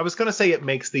funny. I was going to say it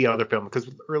makes the other film, because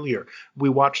earlier we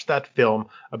watched that film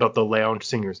about the lounge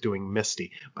singers doing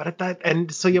Misty.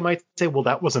 And so you might say, well,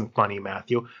 that wasn't funny,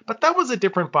 Matthew. But that was a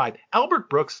different vibe. Albert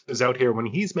Brooks is out here when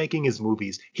he's making his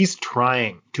movies. He's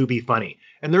trying to be funny.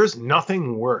 And there's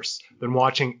nothing worse than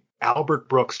watching Albert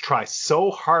Brooks try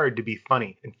so hard to be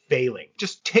funny and failing.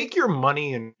 Just take your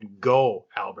money and go,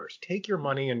 Albert. Take your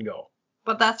money and go.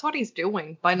 But that's what he's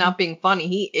doing by not being funny.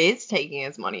 He is taking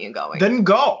his money and going. Then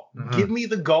go. Mm-hmm. Give me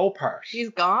the go part. He's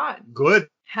gone. Good.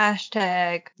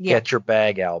 Hashtag. Get your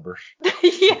bag, Albert.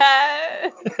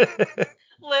 Yes.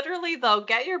 Literally, though,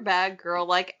 get your bag, girl.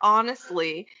 Like,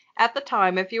 honestly, at the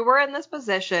time, if you were in this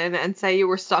position and say you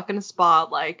were stuck in a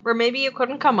spot, like, where maybe you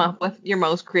couldn't come up with your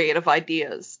most creative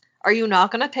ideas, are you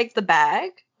not going to take the bag?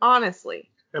 Honestly.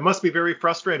 It must be very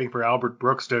frustrating for Albert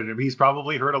Brooks he's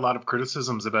probably heard a lot of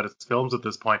criticisms about his films at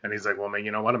this point, and he's like, well, man,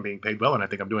 you know what, I'm being paid well, and I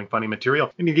think I'm doing funny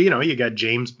material. And, you got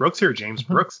James Brooks here. James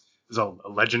Brooks is a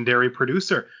legendary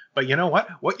producer. But you know what?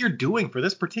 What you're doing for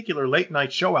this particular late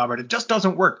night show, Albert, it just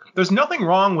doesn't work. There's nothing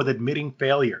wrong with admitting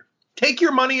failure. Take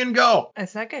your money and go. I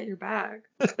said get your bag.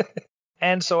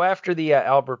 And so after the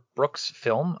Albert Brooks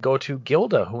film, go to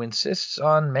Gilda, who insists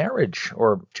on marriage,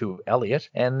 or to Elliot,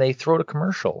 and they throw to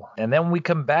commercial. And then we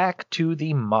come back to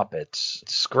the Muppets.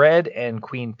 Scred and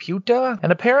Queen Puta,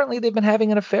 and apparently they've been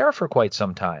having an affair for quite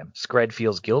some time. Scred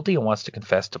feels guilty and wants to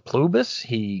confess to Plubis.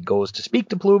 He goes to speak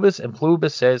to Plubis, and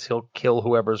Plubis says he'll kill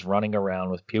whoever's running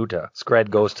around with Puta. Scred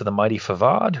goes to the mighty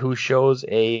Favad, who shows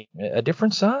a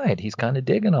different side. He's kind of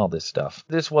digging all this stuff.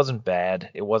 This wasn't bad.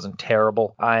 It wasn't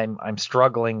terrible. I'm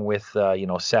struggling with,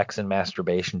 sex and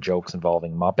masturbation jokes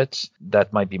involving Muppets.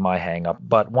 That might be my hang-up.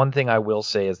 But one thing I will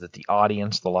say is that the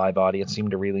live audience,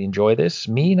 seemed to really enjoy this.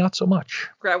 Me, not so much.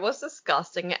 Greg was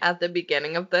disgusting at the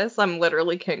beginning of this. I'm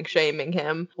literally kink-shaming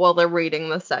him while they're reading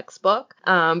the sex book.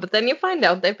 But then you find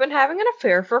out they've been having an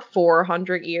affair for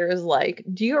 400 years. Like,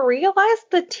 do you realize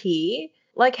the tea?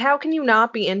 Like, how can you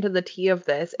not be into the tea of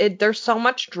this? There's so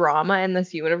much drama in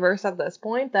this universe at this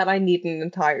point that I need an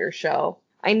entire show.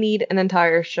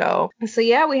 So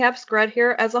yeah, we have Scred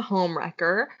here as a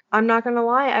homewrecker. I'm not gonna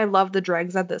lie, I love the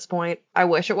Dregs at this point. I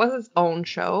wish it was its own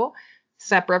show,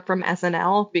 separate from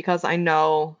SNL, because I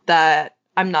know that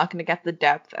I'm not going to get the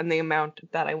depth and the amount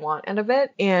that I want out of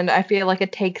it. And I feel like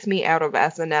it takes me out of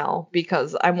SNL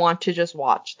because I want to just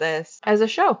watch this as a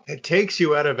show. It takes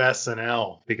you out of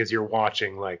SNL because you're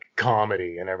watching like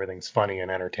comedy and everything's funny and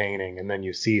entertaining. And then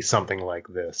you see something like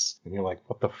this and you're like,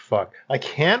 what the fuck? I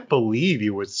can't believe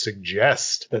you would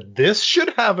suggest that this should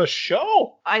have a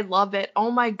show. I love it.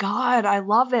 Oh my God. I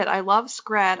love it. I love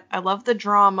Scred. I love the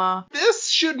drama. This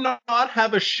should not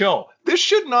have a show. This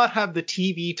should not have the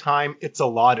TV time it's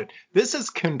allotted. This is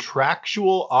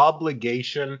contractual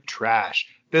obligation trash.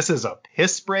 This is a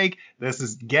piss break. This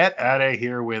is get out of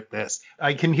here with this.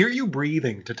 I can hear you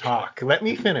breathing to talk. Let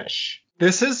me finish.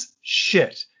 This is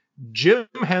shit. Jim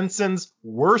Henson's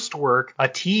worst work, a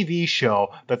TV show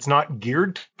that's not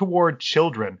geared toward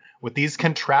children with these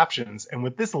contraptions and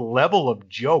with this level of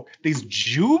joke, these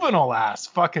juvenile ass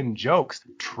fucking jokes.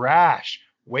 Trash.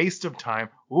 Waste of time.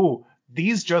 Ooh.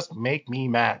 These just make me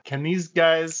mad. Can these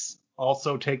guys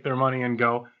also take their money and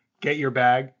go? Get your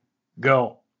bag.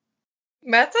 Go.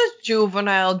 Matt says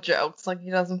juvenile jokes, like he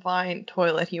doesn't find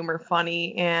toilet humor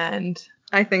funny, and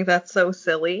I think that's so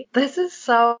silly. This is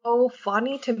so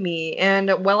funny to me. And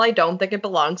while I don't think it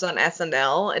belongs on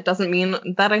SNL, it doesn't mean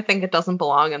that I think it doesn't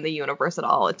belong in the universe at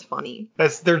all. It's funny.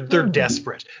 They're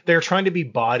desperate. They're trying to be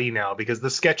body now because the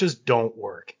sketches don't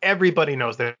work. Everybody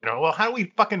knows that. Well, how do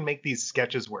we fucking make these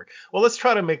sketches work? Well, let's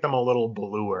try to make them a little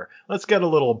bluer. Let's get a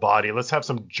little body. Let's have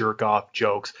some jerk off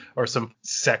jokes or some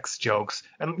sex jokes.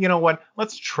 And you know what?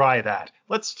 Let's try that.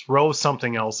 Let's throw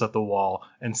something else at the wall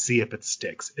and see if it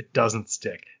sticks. It doesn't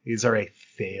stick. These are a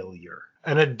failure.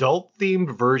 An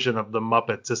adult-themed version of the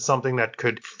Muppets is something that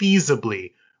could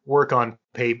feasibly work on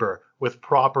paper with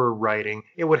proper writing.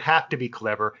 It would have to be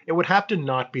clever. It would have to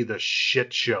not be the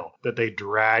shit show that they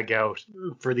drag out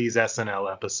for these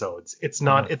SNL episodes. It's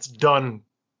not. It's done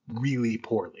really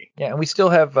poorly. Yeah, and we still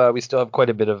have quite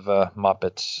a bit of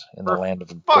Muppets in the land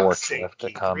of Gort left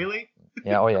to come. Really?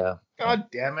 Yeah, oh yeah.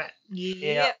 God damn it.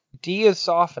 Yeah. D is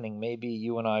softening. Maybe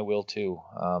you and I will too.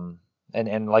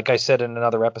 And like I said in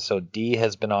another episode, D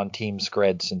has been on Team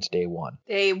Scred since day one.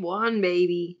 Day one,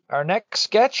 baby. Our next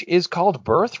sketch is called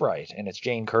Birthright, and it's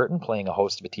Jane Curtin playing a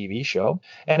host of a TV show.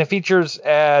 And it features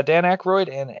Dan Aykroyd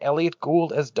and Elliot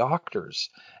Gould as doctors.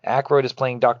 Aykroyd is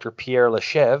playing Dr. Pierre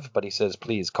Lechèvre, but he says,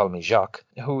 please call me Jacques,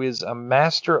 who is a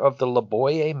master of the Le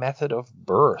Boyer method of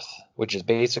birth, which is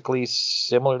basically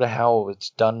similar to how it's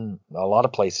done a lot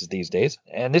of places these days.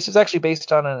 And this is actually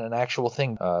based on an actual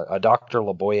thing. A Dr.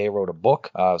 Le Boyer wrote a book.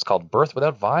 It's called Birth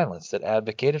Without Violence that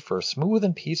advocated for a smooth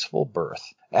and peaceful birth.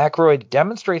 Aykroyd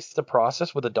demonstrates the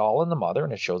process with a doll and the mother,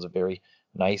 and it shows a very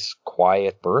nice,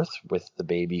 quiet birth with the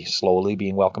baby slowly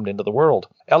being welcomed into the world.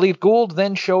 Elliot Gould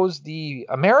then shows the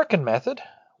American method,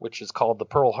 which is called the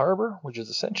Pearl Harbor, which is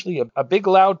essentially a big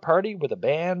loud party with a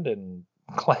band and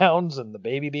clowns and the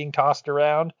baby being tossed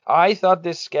around. I thought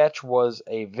this sketch was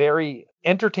a very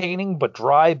entertaining but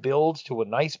dry build to a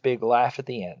nice big laugh at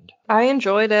the end. I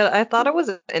enjoyed it. I thought it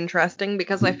was interesting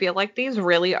because I feel like these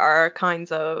really are kind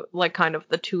of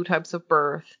the two types of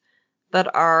birth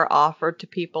that are offered to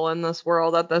people in this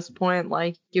world at this point.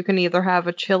 Like, you can either have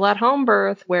a chill at home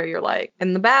birth where you're like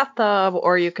in the bathtub,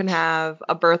 or you can have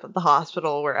a birth at the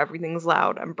hospital where everything's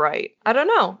loud and bright. I don't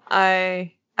know.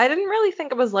 I didn't really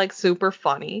think it was like super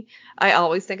funny. I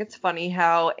always think it's funny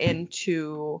how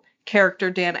into character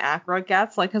Dan Aykroyd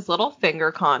gets, like his little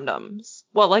finger condoms.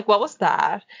 Well, like, what was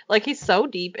that? Like, he's so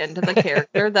deep into the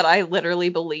character that I literally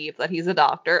believe that he's a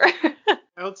doctor.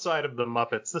 Outside of the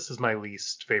Muppets, this is my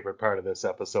least favorite part of this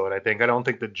episode, I think. I don't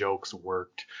think the jokes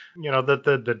worked. You know,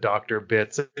 the doctor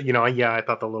bits, you know, yeah, I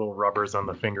thought the little rubbers on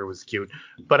the finger was cute.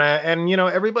 But, and, you know,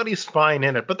 everybody's fine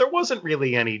in it. But there wasn't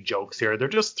really any jokes here. They're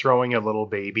just throwing a little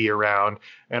baby around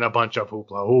and a bunch of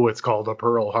hoopla. Oh, it's called a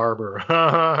Pearl Harbor.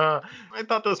 I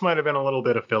thought this might have been a little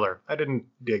bit of filler. I didn't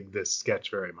dig this sketch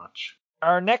very much.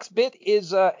 Our next bit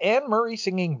is Anne Murray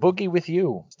singing Boogie With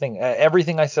You.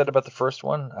 Everything I said about the first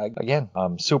one,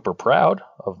 I'm super proud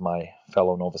of my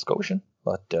fellow Nova Scotian,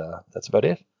 but that's about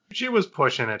it. She was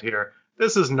pushing it here.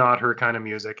 This is not her kind of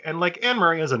music. And like, Anne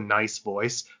Murray has a nice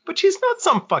voice, but she's not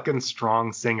some fucking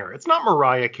strong singer. It's not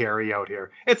Mariah Carey out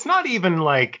here. It's not even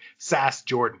like Sass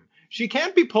Jordan. She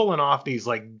can't be pulling off these,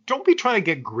 like, don't be trying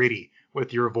to get gritty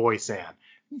with your voice, Anne.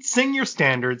 Sing your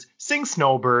standards, sing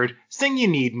Snowbird, sing You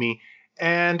Need Me.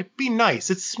 And be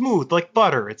nice. It's smooth like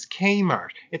butter. It's Kmart.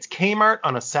 It's Kmart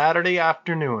on a Saturday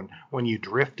afternoon when you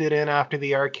drifted in after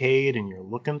the arcade and you're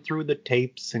looking through the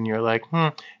tapes and you're like,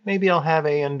 maybe I'll have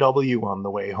A&W on the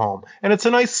way home. And it's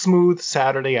a nice smooth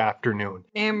Saturday afternoon.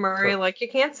 Anne Murray, like, you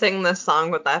can't sing this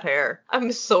song with that hair.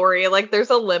 I'm sorry. Like,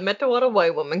 there's a limit to what a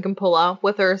white woman can pull off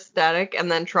with her aesthetic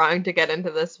and then trying to get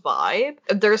into this vibe.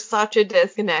 There's such a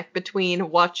disconnect between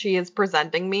what she is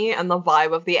presenting me and the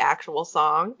vibe of the actual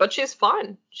song. But she's fun.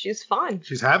 She's fun.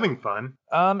 She's having fun.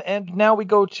 And now we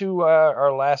go to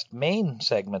our last main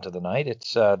segment of the night.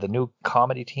 It's the new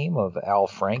comedy team of Al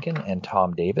Franken and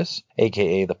Tom Davis,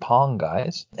 a.k.a. the Pong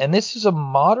Guys. And this is a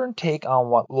modern take on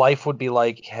what life would be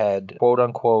like had,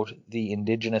 quote-unquote, the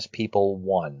indigenous people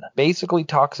won. Basically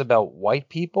talks about white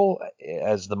people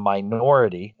as the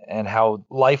minority and how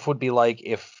life would be like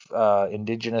if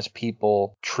indigenous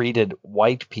people treated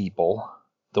white people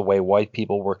the way white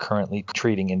people were currently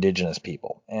treating indigenous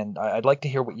people. And I'd like to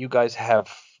hear what you guys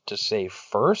have to say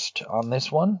first on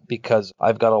this one, because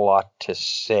I've got a lot to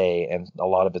say, and a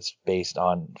lot of it's based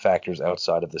on factors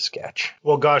outside of the sketch.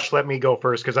 Well, gosh, let me go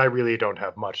first, because I really don't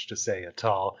have much to say at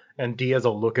all. And Dee has a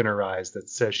look in her eyes that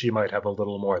says she might have a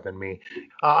little more than me.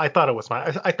 I thought it was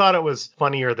fine. I thought it was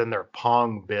funnier than their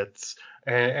Pong bits.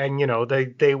 And you know,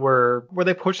 they were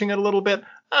they pushing it a little bit?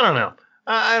 I don't know.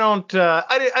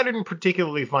 I didn't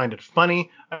particularly find it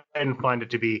funny. I didn't find it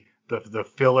to be the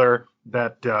filler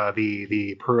that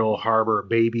the Pearl Harbor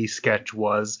baby sketch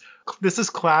was. This is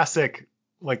classic,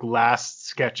 like, last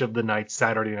sketch of the night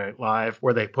Saturday Night Live,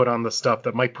 where they put on the stuff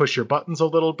that might push your buttons a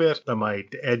little bit, that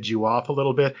might edge you off a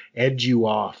little bit. Edge you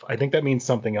off. I think that means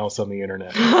something else on the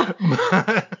internet.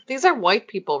 These are white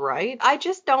people, right? I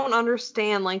just don't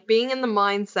understand, like, being in the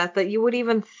mindset that you would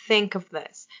even think of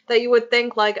this. That you would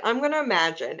think, like, I'm going to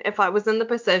imagine if I was in the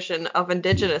position of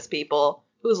Indigenous people,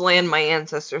 whose land my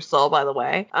ancestors stole, by the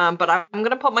way, but I'm going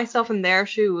to put myself in their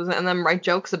shoes and then write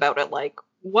jokes about it, like,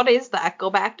 what is that? Go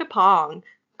back to Pong.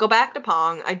 Go back to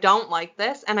Pong. I don't like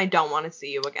this, and I don't want to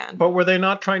see you again. But were they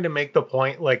not trying to make the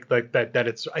point, like that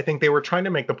it's? I think they were trying to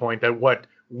make the point that what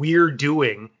we're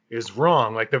doing is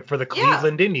wrong, like for the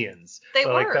Cleveland Indians. They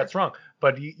were. Like, that's wrong.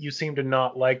 But you seem to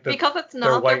not like that. Because it's not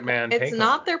their white man. It's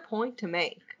not their point to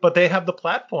make. But they have the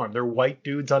platform. They're white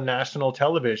dudes on national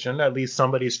television. At least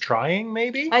somebody's trying,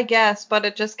 maybe. I guess, but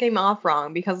it just came off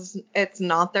wrong because it's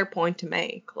not their point to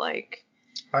make. Like.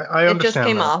 I understand. It just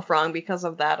came that. off wrong because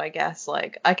of that, I guess.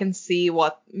 Like, I can see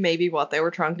what they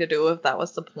were trying to do if that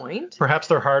was the point. Perhaps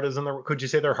their heart is in the... Could you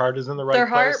say their heart is in the right place? Their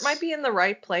heart might be in the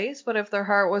right place, but if their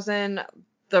heart was in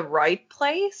the right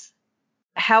place,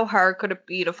 how hard could it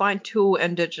be to find 2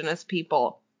 Indigenous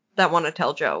people that want to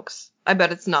tell jokes? I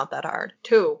bet it's not that hard.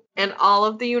 2. In all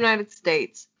of the United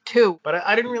States. 2. But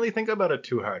I didn't really think about it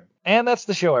too hard. And that's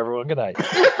the show, everyone. Good night.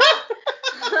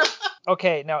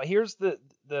 Okay, now here's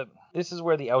this is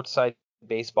where the outside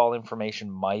baseball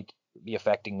information might be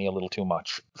affecting me a little too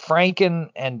much. Franken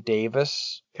and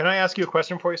Davis. Can I ask you a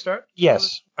question before you start?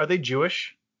 Yes. Are they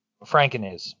Jewish?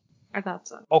 Franken is. I thought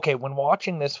so. Okay, when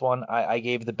watching this one, I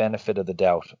gave the benefit of the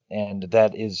doubt, and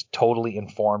that is totally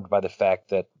informed by the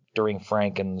fact that during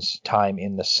Franken's time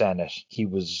in the Senate, he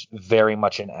was very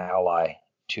much an ally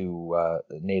to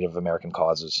Native American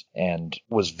causes and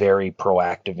was very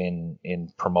proactive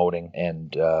in promoting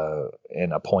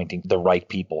and appointing the right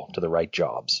people to the right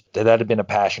jobs. That had been a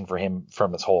passion for him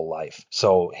from his whole life.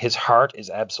 So his heart is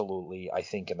absolutely, I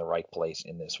think, in the right place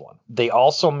in this one. They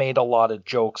also made a lot of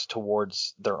jokes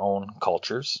towards their own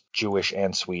cultures, Jewish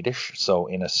and Swedish. So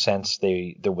in a sense,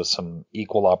 there was some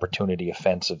equal opportunity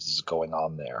offensives going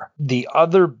on there. The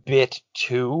other bit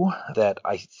too that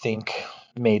I think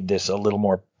made this a little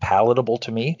more palatable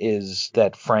to me is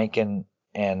that Franken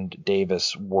and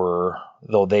Davis were,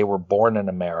 though they were born in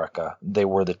America, they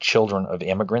were the children of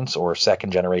immigrants or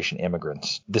second generation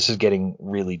immigrants. This is getting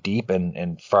really deep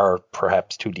and far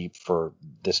perhaps too deep for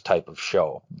this type of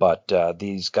show. But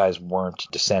these guys weren't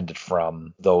descended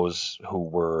from those who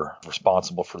were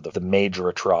responsible for the major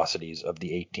atrocities of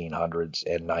the 1800s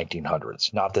and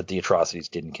 1900s. Not that the atrocities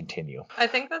didn't continue. I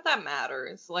think that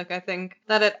matters. Like, I think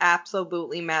that it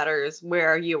absolutely matters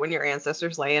where you and your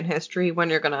ancestors lay in history when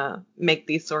you're going to make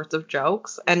these sorts of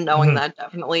jokes, and knowing that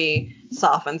definitely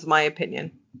softens my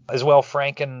opinion. As well,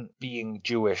 Franken being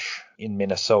Jewish in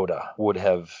Minnesota would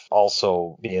have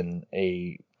also been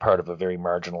a part of a very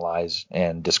marginalized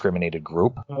and discriminated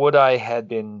group. Would I had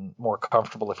been more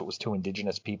comfortable if it was 2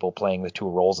 Indigenous people playing the 2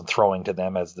 roles and throwing to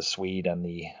them as the Swede and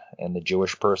the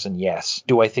Jewish person? Yes.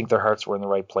 Do I think their hearts were in the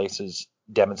right places,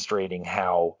 demonstrating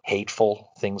how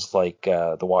hateful things like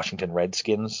the Washington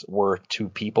Redskins were to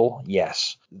people?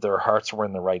 Yes. Their hearts were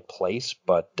in the right place,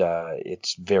 but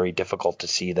it's very difficult to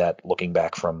see that looking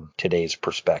back from today's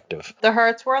perspective. Their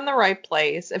hearts were in the right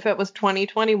place. If it was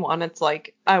 2021, it's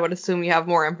like, I would assume you have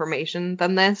more information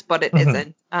than this, but it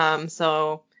isn't.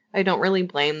 So I don't really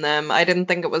blame them. I didn't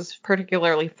think it was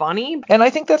particularly funny. And I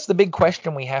think that's the big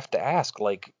question we have to ask.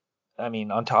 Like, I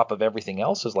mean, on top of everything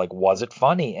else, is like, was it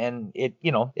funny? And it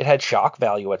had shock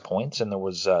value at points, and there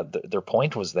was their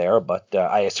point was there, but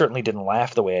I certainly didn't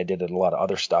laugh the way I did at a lot of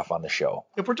other stuff on the show.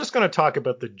 If we're just going to talk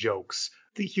about the jokes,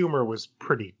 the humor was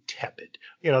pretty tepid.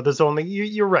 There's only,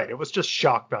 you're right, it was just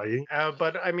shock value.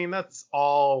 But I mean, that's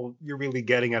all you're really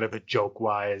getting out of it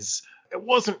joke-wise. It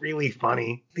wasn't really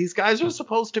funny. These guys are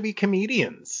supposed to be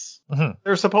comedians.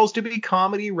 They're supposed to be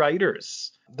comedy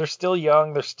writers. They're still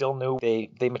young, they're still new.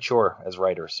 They mature as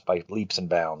writers by leaps and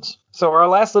bounds. So our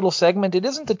last little segment, it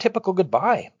isn't a typical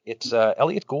goodbye. It's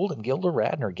Elliot Gould and Gilda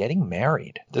Radner getting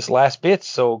married. This last bit,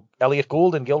 so Elliot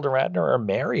Gould and Gilda Radner are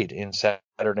married in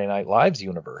Saturday Night Live's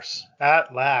universe.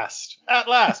 At last.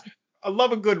 I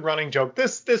love a good running joke.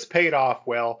 This paid off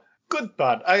well. Good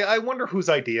thought. I wonder whose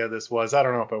idea this was. I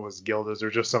don't know if it was Gilda's or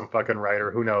just some fucking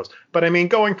writer. Who knows? But I mean,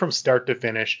 going from start to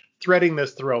finish, threading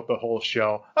this throughout the whole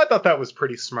show, I thought that was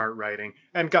pretty smart writing.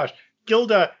 And gosh,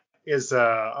 Gilda is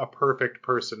a perfect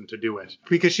person to do it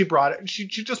because she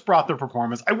just brought the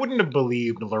performance. I wouldn't have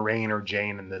believed Lorraine or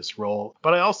Jane in this role,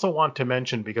 but I also want to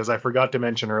mention, because I forgot to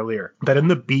mention earlier, that in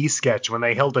the B sketch when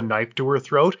they held a knife to her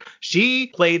throat, she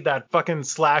played that fucking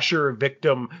slasher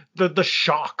victim, the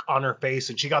shock on her face,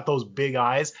 and she got those big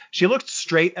eyes. She looked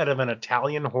straight out of an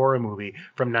Italian horror movie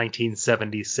from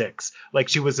 1976, like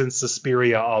she was in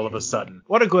Suspiria all of a sudden.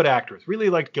 What a good actress. Really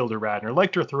liked Gilda Radner.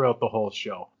 Liked her throughout the whole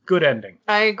show. Good ending.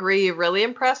 I agree. Really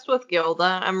impressed with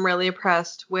Gilda. I'm really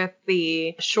impressed with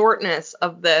the shortness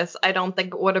of this. I don't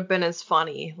think it would have been as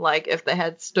funny, like, if they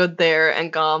had stood there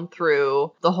and gone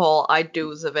through the whole I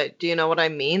do's of it. Do you know what I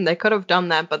mean? They could have done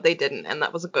that, but they didn't, and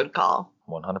that was a good call.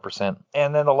 100%.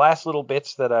 And then the last little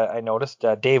bits that I noticed,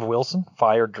 Dave Wilson,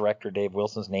 fired director Dave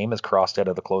Wilson's name is crossed out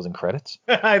of the closing credits.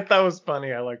 I thought it was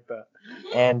funny. I like that.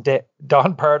 And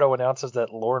Don Pardo announces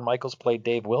that Lorne Michaels played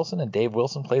Dave Wilson and Dave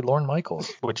Wilson played Lorne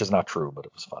Michaels, which is not true, but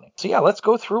it was funny. So yeah, let's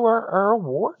go through our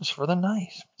awards for the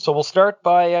night. So we'll start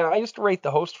by, I used to rate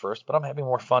the host first, but I'm having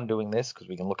more fun doing this because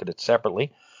we can look at it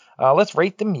separately. Let's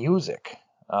rate the music.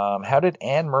 How did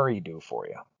Anne Murray do for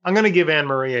you? I'm going to give Anne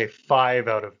Murray a 5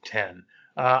 out of 10.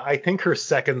 I think her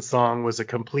second song was a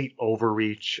complete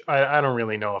overreach. I don't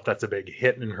really know if that's a big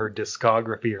hit in her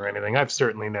discography or anything. I've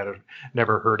certainly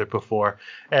never heard it before.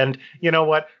 And you know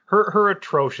what? Her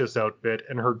atrocious outfit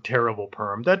and her terrible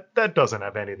perm, that doesn't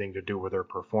have anything to do with her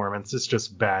performance. It's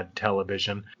just bad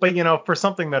television. But you know, for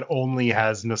something that only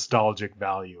has nostalgic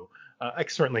value, I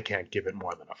certainly can't give it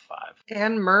more than a 5.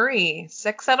 Anne Murray,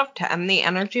 6 out of 10. The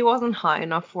energy wasn't high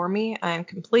enough for me. I am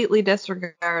completely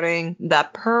disregarding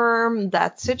that perm,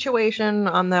 that situation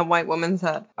on that white woman's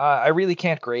head. I really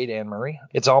can't grade Anne Murray.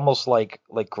 It's almost like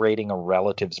grading a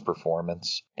relative's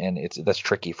performance, and that's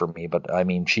tricky for me. But I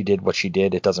mean, she did what she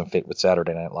did. It doesn't fit with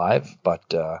Saturday Night Live,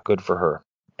 but good for her.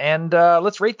 And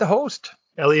let's rate the host.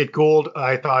 Elliot Gould,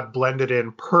 I thought, blended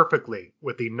in perfectly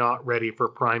with the not ready for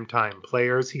primetime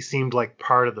players. He seemed like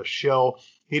part of the show.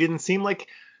 He didn't seem like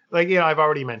I've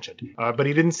already mentioned, but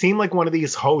he didn't seem like one of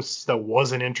these hosts that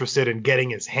wasn't interested in getting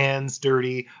his hands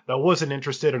dirty, that wasn't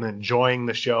interested in enjoying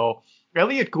the show.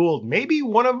 Elliot Gould, maybe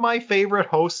one of my favorite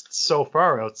hosts so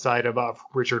far, outside of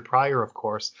Richard Pryor, of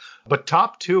course. But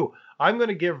top 2, I'm going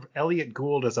to give Elliot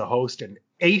Gould as a host an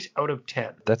 8 out of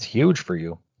 10. That's huge for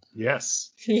you.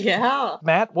 Yes. Yeah.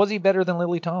 Matt, was he better than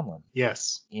Lily Tomlin?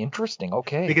 Yes. Interesting.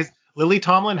 Okay. Because Lily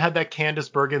Tomlin had that Candice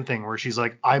Bergen thing where she's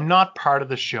like, I'm not part of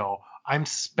the show. I'm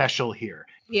special here.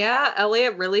 Yeah,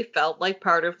 Elliot really felt like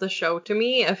part of the show to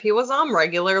me. If he was on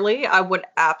regularly, I would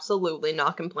absolutely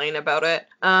not complain about it.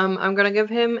 I'm going to give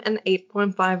him an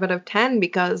 8.5 out of 10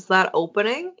 because that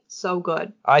opening, so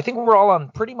good. I think we're all on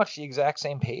pretty much the exact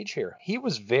same page here. He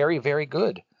was very, very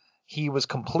good. He was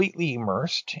completely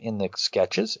immersed in the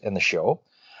sketches and the show.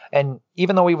 And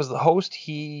even though he was the host,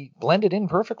 he blended in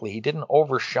perfectly. He didn't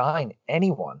overshine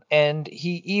anyone. And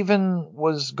he even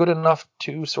was good enough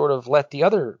to sort of let the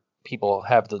other people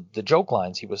have the joke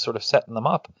lines. He was sort of setting them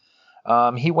up.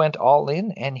 He went all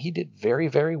in, and he did very,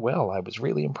 very well. I was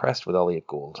really impressed with Elliot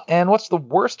Gould. And what's the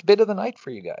worst bit of the night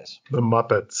for you guys? The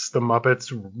Muppets. The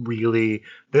Muppets really...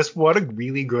 What a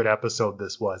really good episode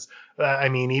this was. I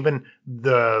mean, even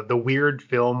the weird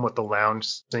film with the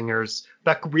lounge singers,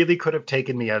 that really could have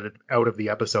taken me out of the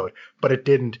episode, but it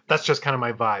didn't. That's just kind of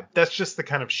my vibe. That's just the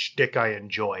kind of shtick I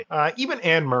enjoy. Even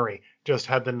Anne Murray just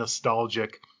had the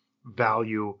nostalgic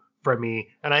value for me,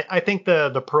 and I think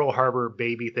the Pearl Harbor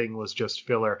baby thing was just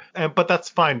filler, but that's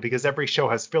fine because every show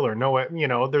has filler. No, you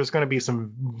know, there's going to be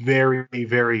some very,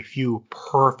 very few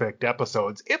perfect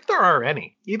episodes, if there are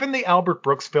any. Even the Albert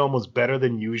Brooks film was better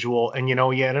than usual, and you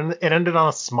know, it ended on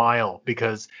a smile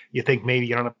because you think maybe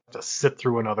you don't have to sit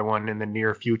through another one in the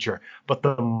near future. But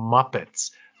the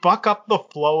Muppets fuck up the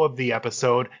flow of the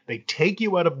episode. They take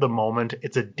you out of the moment.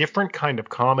 It's a different kind of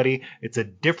comedy. It's a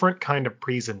different kind of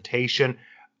presentation.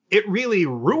 It really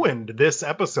ruined this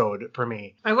episode for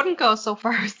me. I wouldn't go so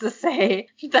far as to say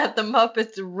that the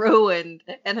Muppets ruined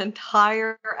an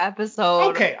entire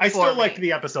episode. Okay, I still liked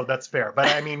the episode. That's fair. But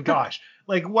I mean, gosh,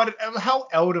 like how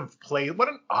out of place, what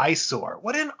an eyesore.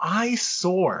 What an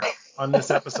eyesore on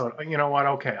this episode. You know what?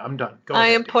 Okay, I'm done. Go ahead. I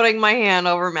am putting my hand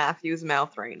over Matthew's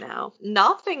mouth right now.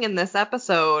 Nothing in this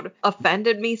episode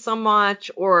offended me so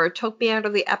much or took me out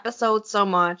of the episode so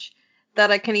much that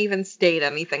I can even state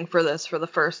anything for this for the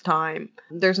first time.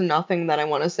 There's nothing that I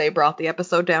want to say brought the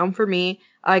episode down for me.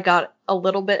 I got a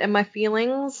little bit in my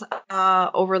feelings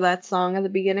over that song at the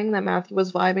beginning that Matthew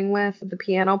was vibing with the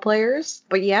piano players.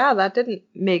 But yeah, that didn't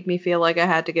make me feel like I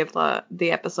had to give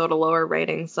the episode a lower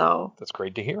rating, so. That's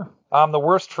great to hear. The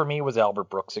worst for me was Albert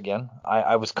Brooks again.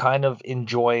 I was kind of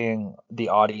enjoying the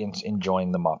audience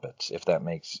enjoying the Muppets, if that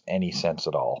makes any sense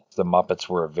at all. The Muppets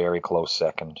were a very close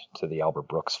second to the Albert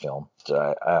Brooks film.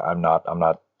 I'm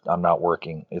not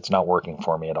working. It's not working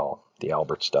for me at all, the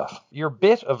Albert stuff. Your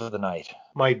bit of the night.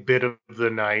 My bit of the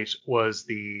night was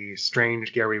the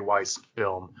strange Gary Weiss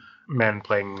film, Men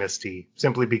Playing Misty,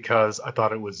 simply because I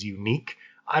thought it was unique.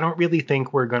 I don't really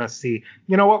think we're going to see,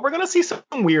 you know what, we're going to see some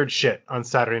weird shit on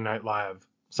Saturday Night Live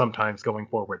sometimes going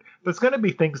forward. There's going to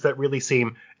be things that really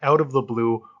seem out of the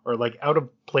blue or like out of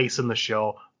place in the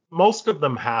show. Most of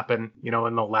them happen, in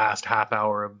the last half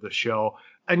hour of the show.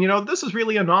 And, this is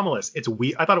really anomalous. It's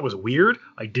I thought it was weird.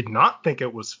 I did not think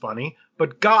it was funny.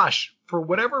 But gosh, for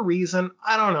whatever reason,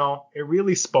 I don't know. It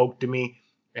really spoke to me.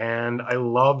 And I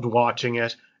loved watching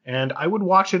it. And I would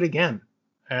watch it again.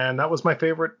 And that was my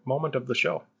favorite moment of the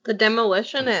show. The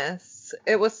Demolitionists.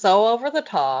 It was so over the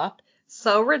top.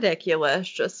 So ridiculous,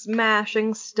 just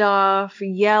smashing stuff,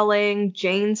 yelling.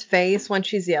 Jane's face when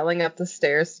she's yelling up the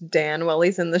stairs to Dan while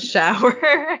he's in the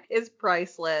shower is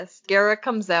priceless. Garrett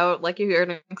comes out like you hear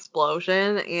an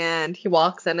explosion, and he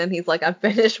walks in and he's like, I'm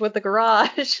finished with the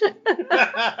garage.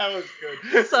 That was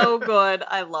good. So good.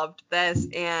 I loved this,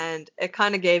 and it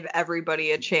kind of gave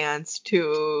everybody a chance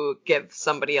to give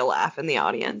somebody a laugh in the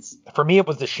audience. For me, it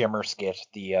was the Shimmer skit,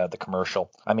 the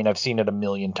commercial. I mean, I've seen it a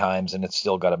million times, and it's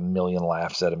still got a million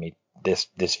laughs out of me this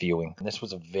viewing. And this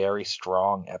was a very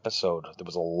strong episode. There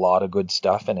was a lot of good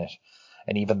stuff in it.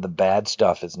 And even the bad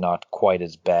stuff is not quite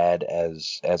as bad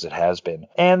as it has been.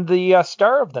 And the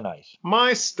star of the night.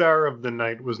 My star of the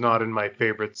night was not in my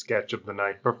favorite sketch of the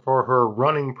night, but for her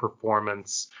running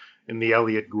performance in the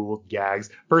Elliot Gould gags.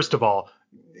 First of all,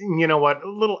 you know what? A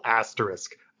little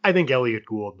asterisk. I think Elliot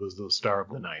Gould was the star of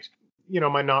the night.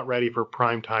 My not ready for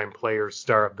primetime players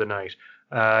star of the night.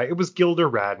 It was Gilda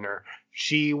Radner.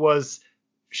 She was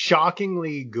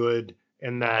shockingly good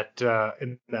in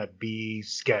that B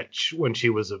sketch when she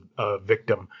was a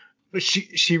victim.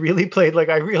 She really played like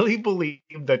I really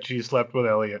believed that she slept with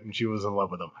Elliot and she was in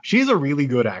love with him. She's a really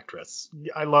good actress.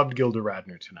 I loved Gilda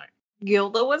Radner tonight.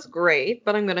 Gilda was great,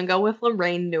 but I'm going to go with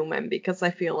Lorraine Newman because I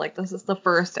feel like this is the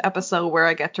first episode where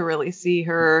I get to really see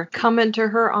her come into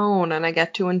her own and I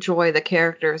get to enjoy the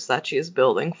characters that she's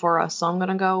building for us. So I'm going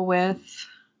to go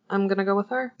with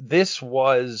her. This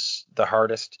was the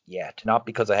hardest yet, not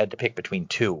because I had to pick between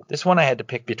two. This one I had to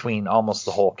pick between almost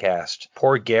the whole cast.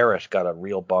 Poor Garrett got a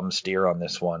real bum steer on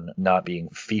this one, not being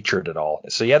featured at all.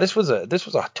 So yeah, this was a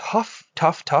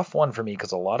tough one for me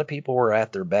because a lot of people were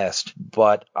at their best,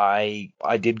 but I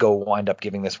did wind up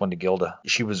giving this one to Gilda.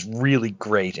 She was really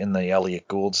great in the Elliot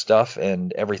Gould stuff,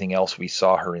 and everything else we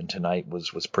saw her in tonight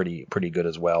was pretty good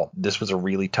as well. This was a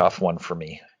really tough one for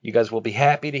me. You guys will be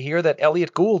happy to hear that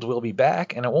Elliot Gould will be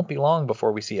back, and it won't be long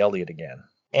before we see Elliot again.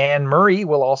 Anne Murray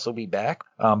will also be back.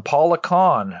 Paula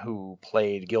Kahn, who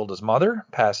played Gilda's mother,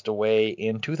 passed away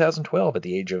in 2012 at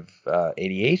the age of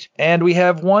 88. And we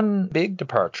have one big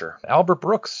departure. Albert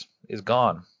Brooks is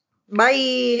gone.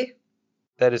 Bye!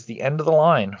 That is the end of the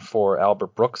line for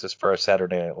Albert Brooks as far as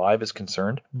Saturday Night Live is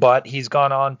concerned. But he's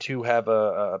gone on to have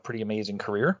a pretty amazing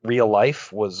career. Real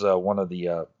Life was one of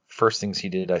the first things he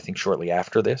did, I think, shortly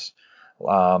after this.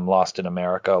 Lost in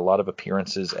America, a lot of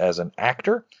appearances as an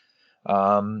actor.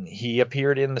 He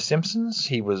appeared in The Simpsons.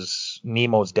 He was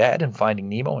Nemo's dad in Finding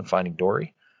Nemo and Finding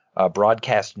Dory.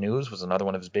 Broadcast News was another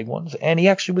one of his big ones. And he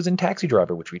actually was in Taxi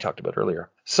Driver, which we talked about earlier.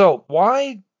 So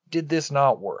why did this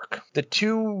not work? The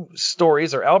two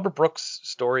stories, or Albert Brooks'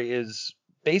 story is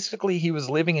basically he was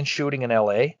living and shooting in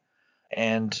L.A.,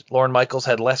 and Lorne Michaels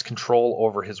had less control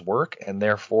over his work and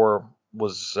therefore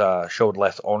showed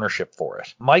less ownership for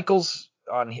it. Michaels,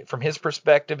 from his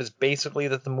perspective, is basically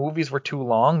that the movies were too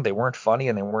long, they weren't funny,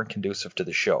 and they weren't conducive to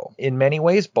the show. In many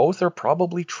ways, both are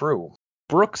probably true.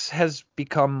 Brooks has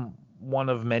become one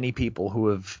of many people who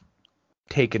have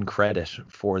taken credit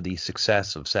for the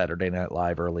success of Saturday Night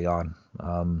Live early on,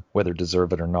 whether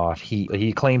deserve it or not.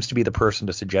 He claims to be the person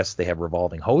to suggest they have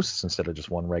revolving hosts instead of just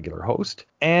one regular host.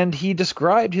 And he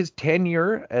described his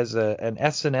tenure as an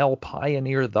SNL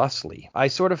pioneer thusly. I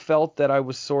sort of felt that I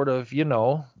was sort of,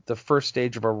 the first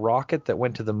stage of a rocket that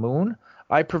went to the moon.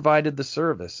 I provided the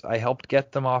service. I helped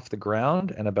get them off the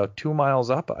ground, and about 2 miles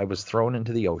up, I was thrown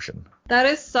into the ocean. That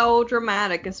is so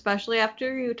dramatic, especially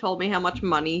after you told me how much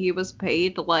money he was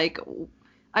paid. Like,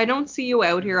 I don't see you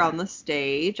out here on the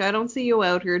stage. I don't see you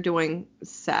out here doing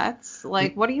sets.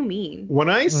 Like, what do you mean? When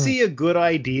I see a good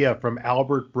idea from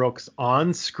Albert Brooks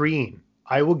on screen,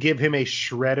 I will give him a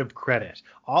shred of credit.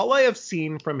 All I have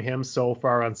seen from him so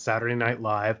far on Saturday Night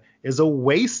Live is a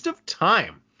waste of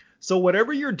time. So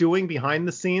whatever you're doing behind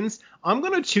the scenes, I'm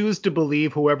going to choose to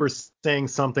believe whoever's saying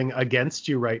something against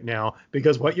you right now,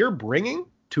 because what you're bringing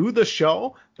to the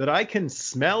show that I can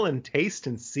smell and taste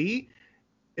and see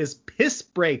is piss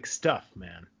break stuff,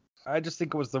 man. I just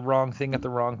think it was the wrong thing at the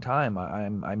wrong time.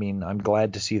 I'm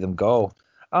glad to see them go.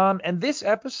 And this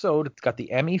episode got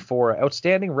the Emmy for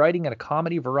Outstanding Writing in a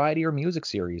Comedy, Variety, or Music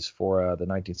Series for the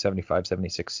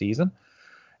 1975-76 season.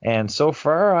 And so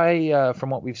far, from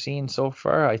what we've seen so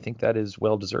far, I think that is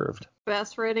well deserved.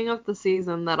 Best rating of the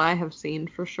season that I have seen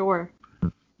for sure.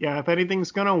 Yeah, if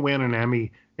anything's going to win an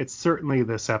Emmy, it's certainly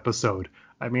this episode.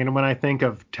 I mean, when I think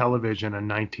of television in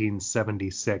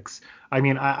 1976, I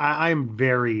mean, I'm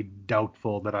very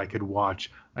doubtful that I could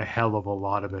watch a hell of a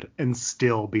lot of it and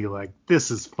still be like,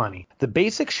 this is funny. The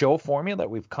basic show formula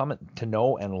that we've come to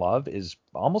know and love is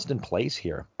almost in place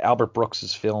here. Albert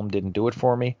Brooks's film didn't do it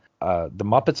for me. The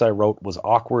Muppets I wrote was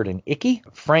awkward and icky.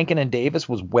 Franken and Davis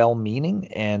was well-meaning,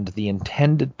 and the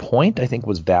intended point, I think,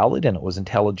 was valid, and it was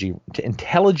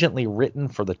intelligently written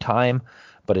for the time,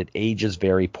 but it ages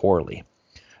very poorly.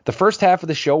 The first half of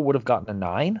the show would have gotten a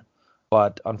 9,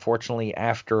 but unfortunately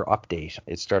after Update,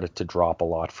 it started to drop a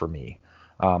lot for me.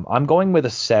 I'm going with a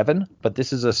 7, but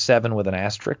this is a 7 with an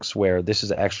asterisk, where this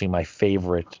is actually my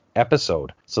favorite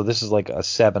episode. So this is like a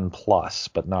 7 plus,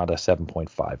 but not a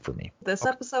 7.5 for me. This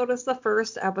episode is the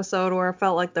first episode where it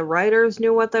felt like the writers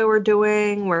knew what they were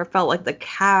doing, where it felt like the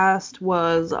cast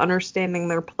was understanding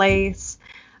their place,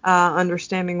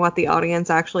 understanding what the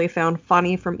audience actually found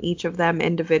funny from each of them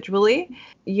individually.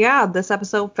 Yeah, this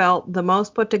episode felt the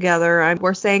most put together.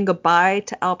 We're saying goodbye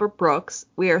to Albert Brooks.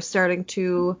 We are starting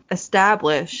to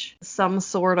establish some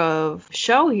sort of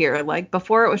show here. Like,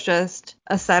 before it was just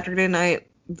a Saturday night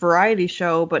variety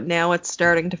show, but now it's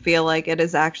starting to feel like it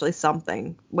is actually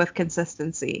something with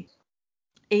consistency.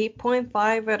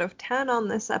 8.5 out of 10 on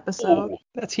this episode. Oh,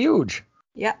 that's huge.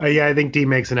 Yeah. Yeah, I think Dee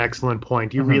makes an excellent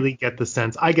point. You really get the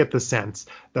sense, I get the sense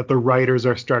that the writers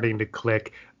are starting to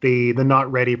click. The not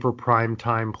ready for prime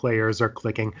time players are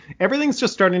clicking. Everything's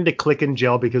just starting to click and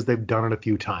gel because they've done it a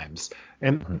few times.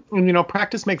 And you know,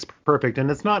 practice makes perfect. And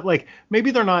it's not like,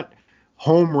 maybe they're not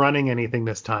home running anything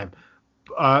this time.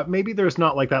 Maybe there's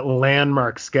not like that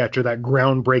landmark sketch or that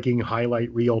groundbreaking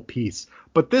highlight reel piece.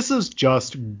 But this is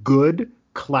just good,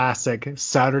 classic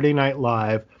Saturday Night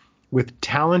Live with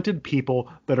talented people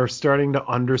that are starting to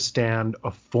understand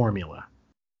a formula.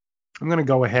 I'm going to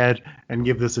go ahead and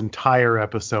give this entire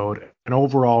episode an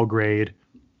overall grade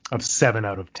of 7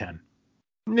 out of 10.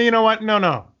 You know what?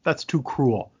 No, that's too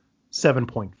cruel.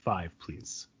 7.5,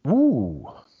 please. Ooh.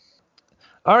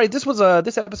 All right,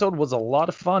 this episode was a lot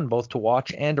of fun, both to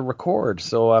watch and to record.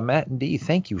 So Matt and Dee,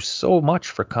 thank you so much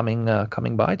for coming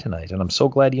by tonight, and I'm so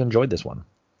glad you enjoyed this one.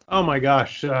 Oh my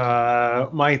gosh,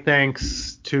 my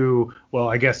thanks to, well,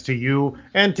 I guess to you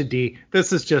and to Dee.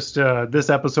 This is just, this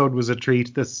episode was a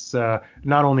treat. This,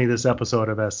 not only this episode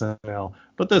of SNL,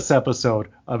 but this episode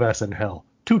of SNL.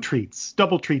 2 treats,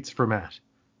 double treats for Matt.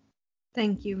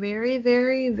 Thank you very,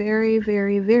 very, very,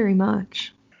 very, very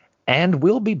much. And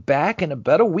we'll be back in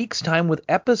about a week's time with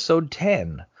episode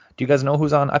 10. Do you guys know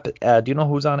who's on, do you know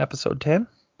who's on episode 10?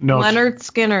 No. Leonard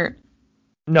Skinner.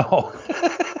 No.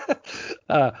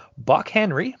 Buck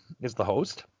Henry is the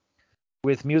host,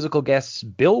 with musical guests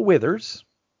Bill Withers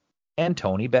and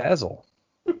Tony Basil.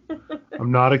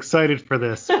 I'm not excited for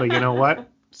this, but you know what?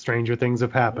 Stranger things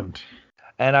have happened.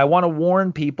 And I want to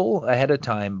warn people ahead of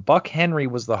time, Buck Henry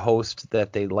was the host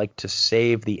that they like to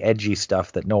save the edgy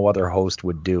stuff that no other host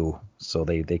would do. So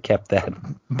they kept that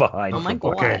behind. Oh my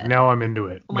God. Okay, now I'm into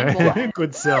it. Oh my God.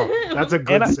 Good sell. That's a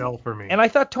good sell for me. And I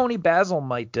thought Tony Basil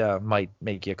might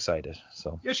make you excited.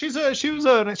 So yeah, she's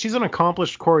an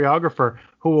accomplished choreographer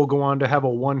who will go on to have a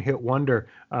one-hit wonder.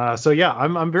 So yeah,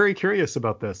 I'm very curious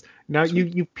about this. Now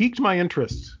you piqued my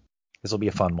interest. This will be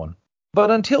a fun one.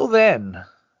 But until then,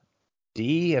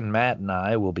 Dee and Matt and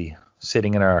I will be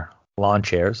sitting in our lawn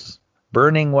chairs,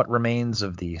 burning what remains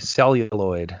of the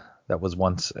celluloid that was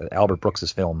once Albert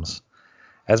Brooks's films,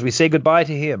 as we say goodbye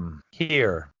to him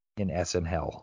here in SNL.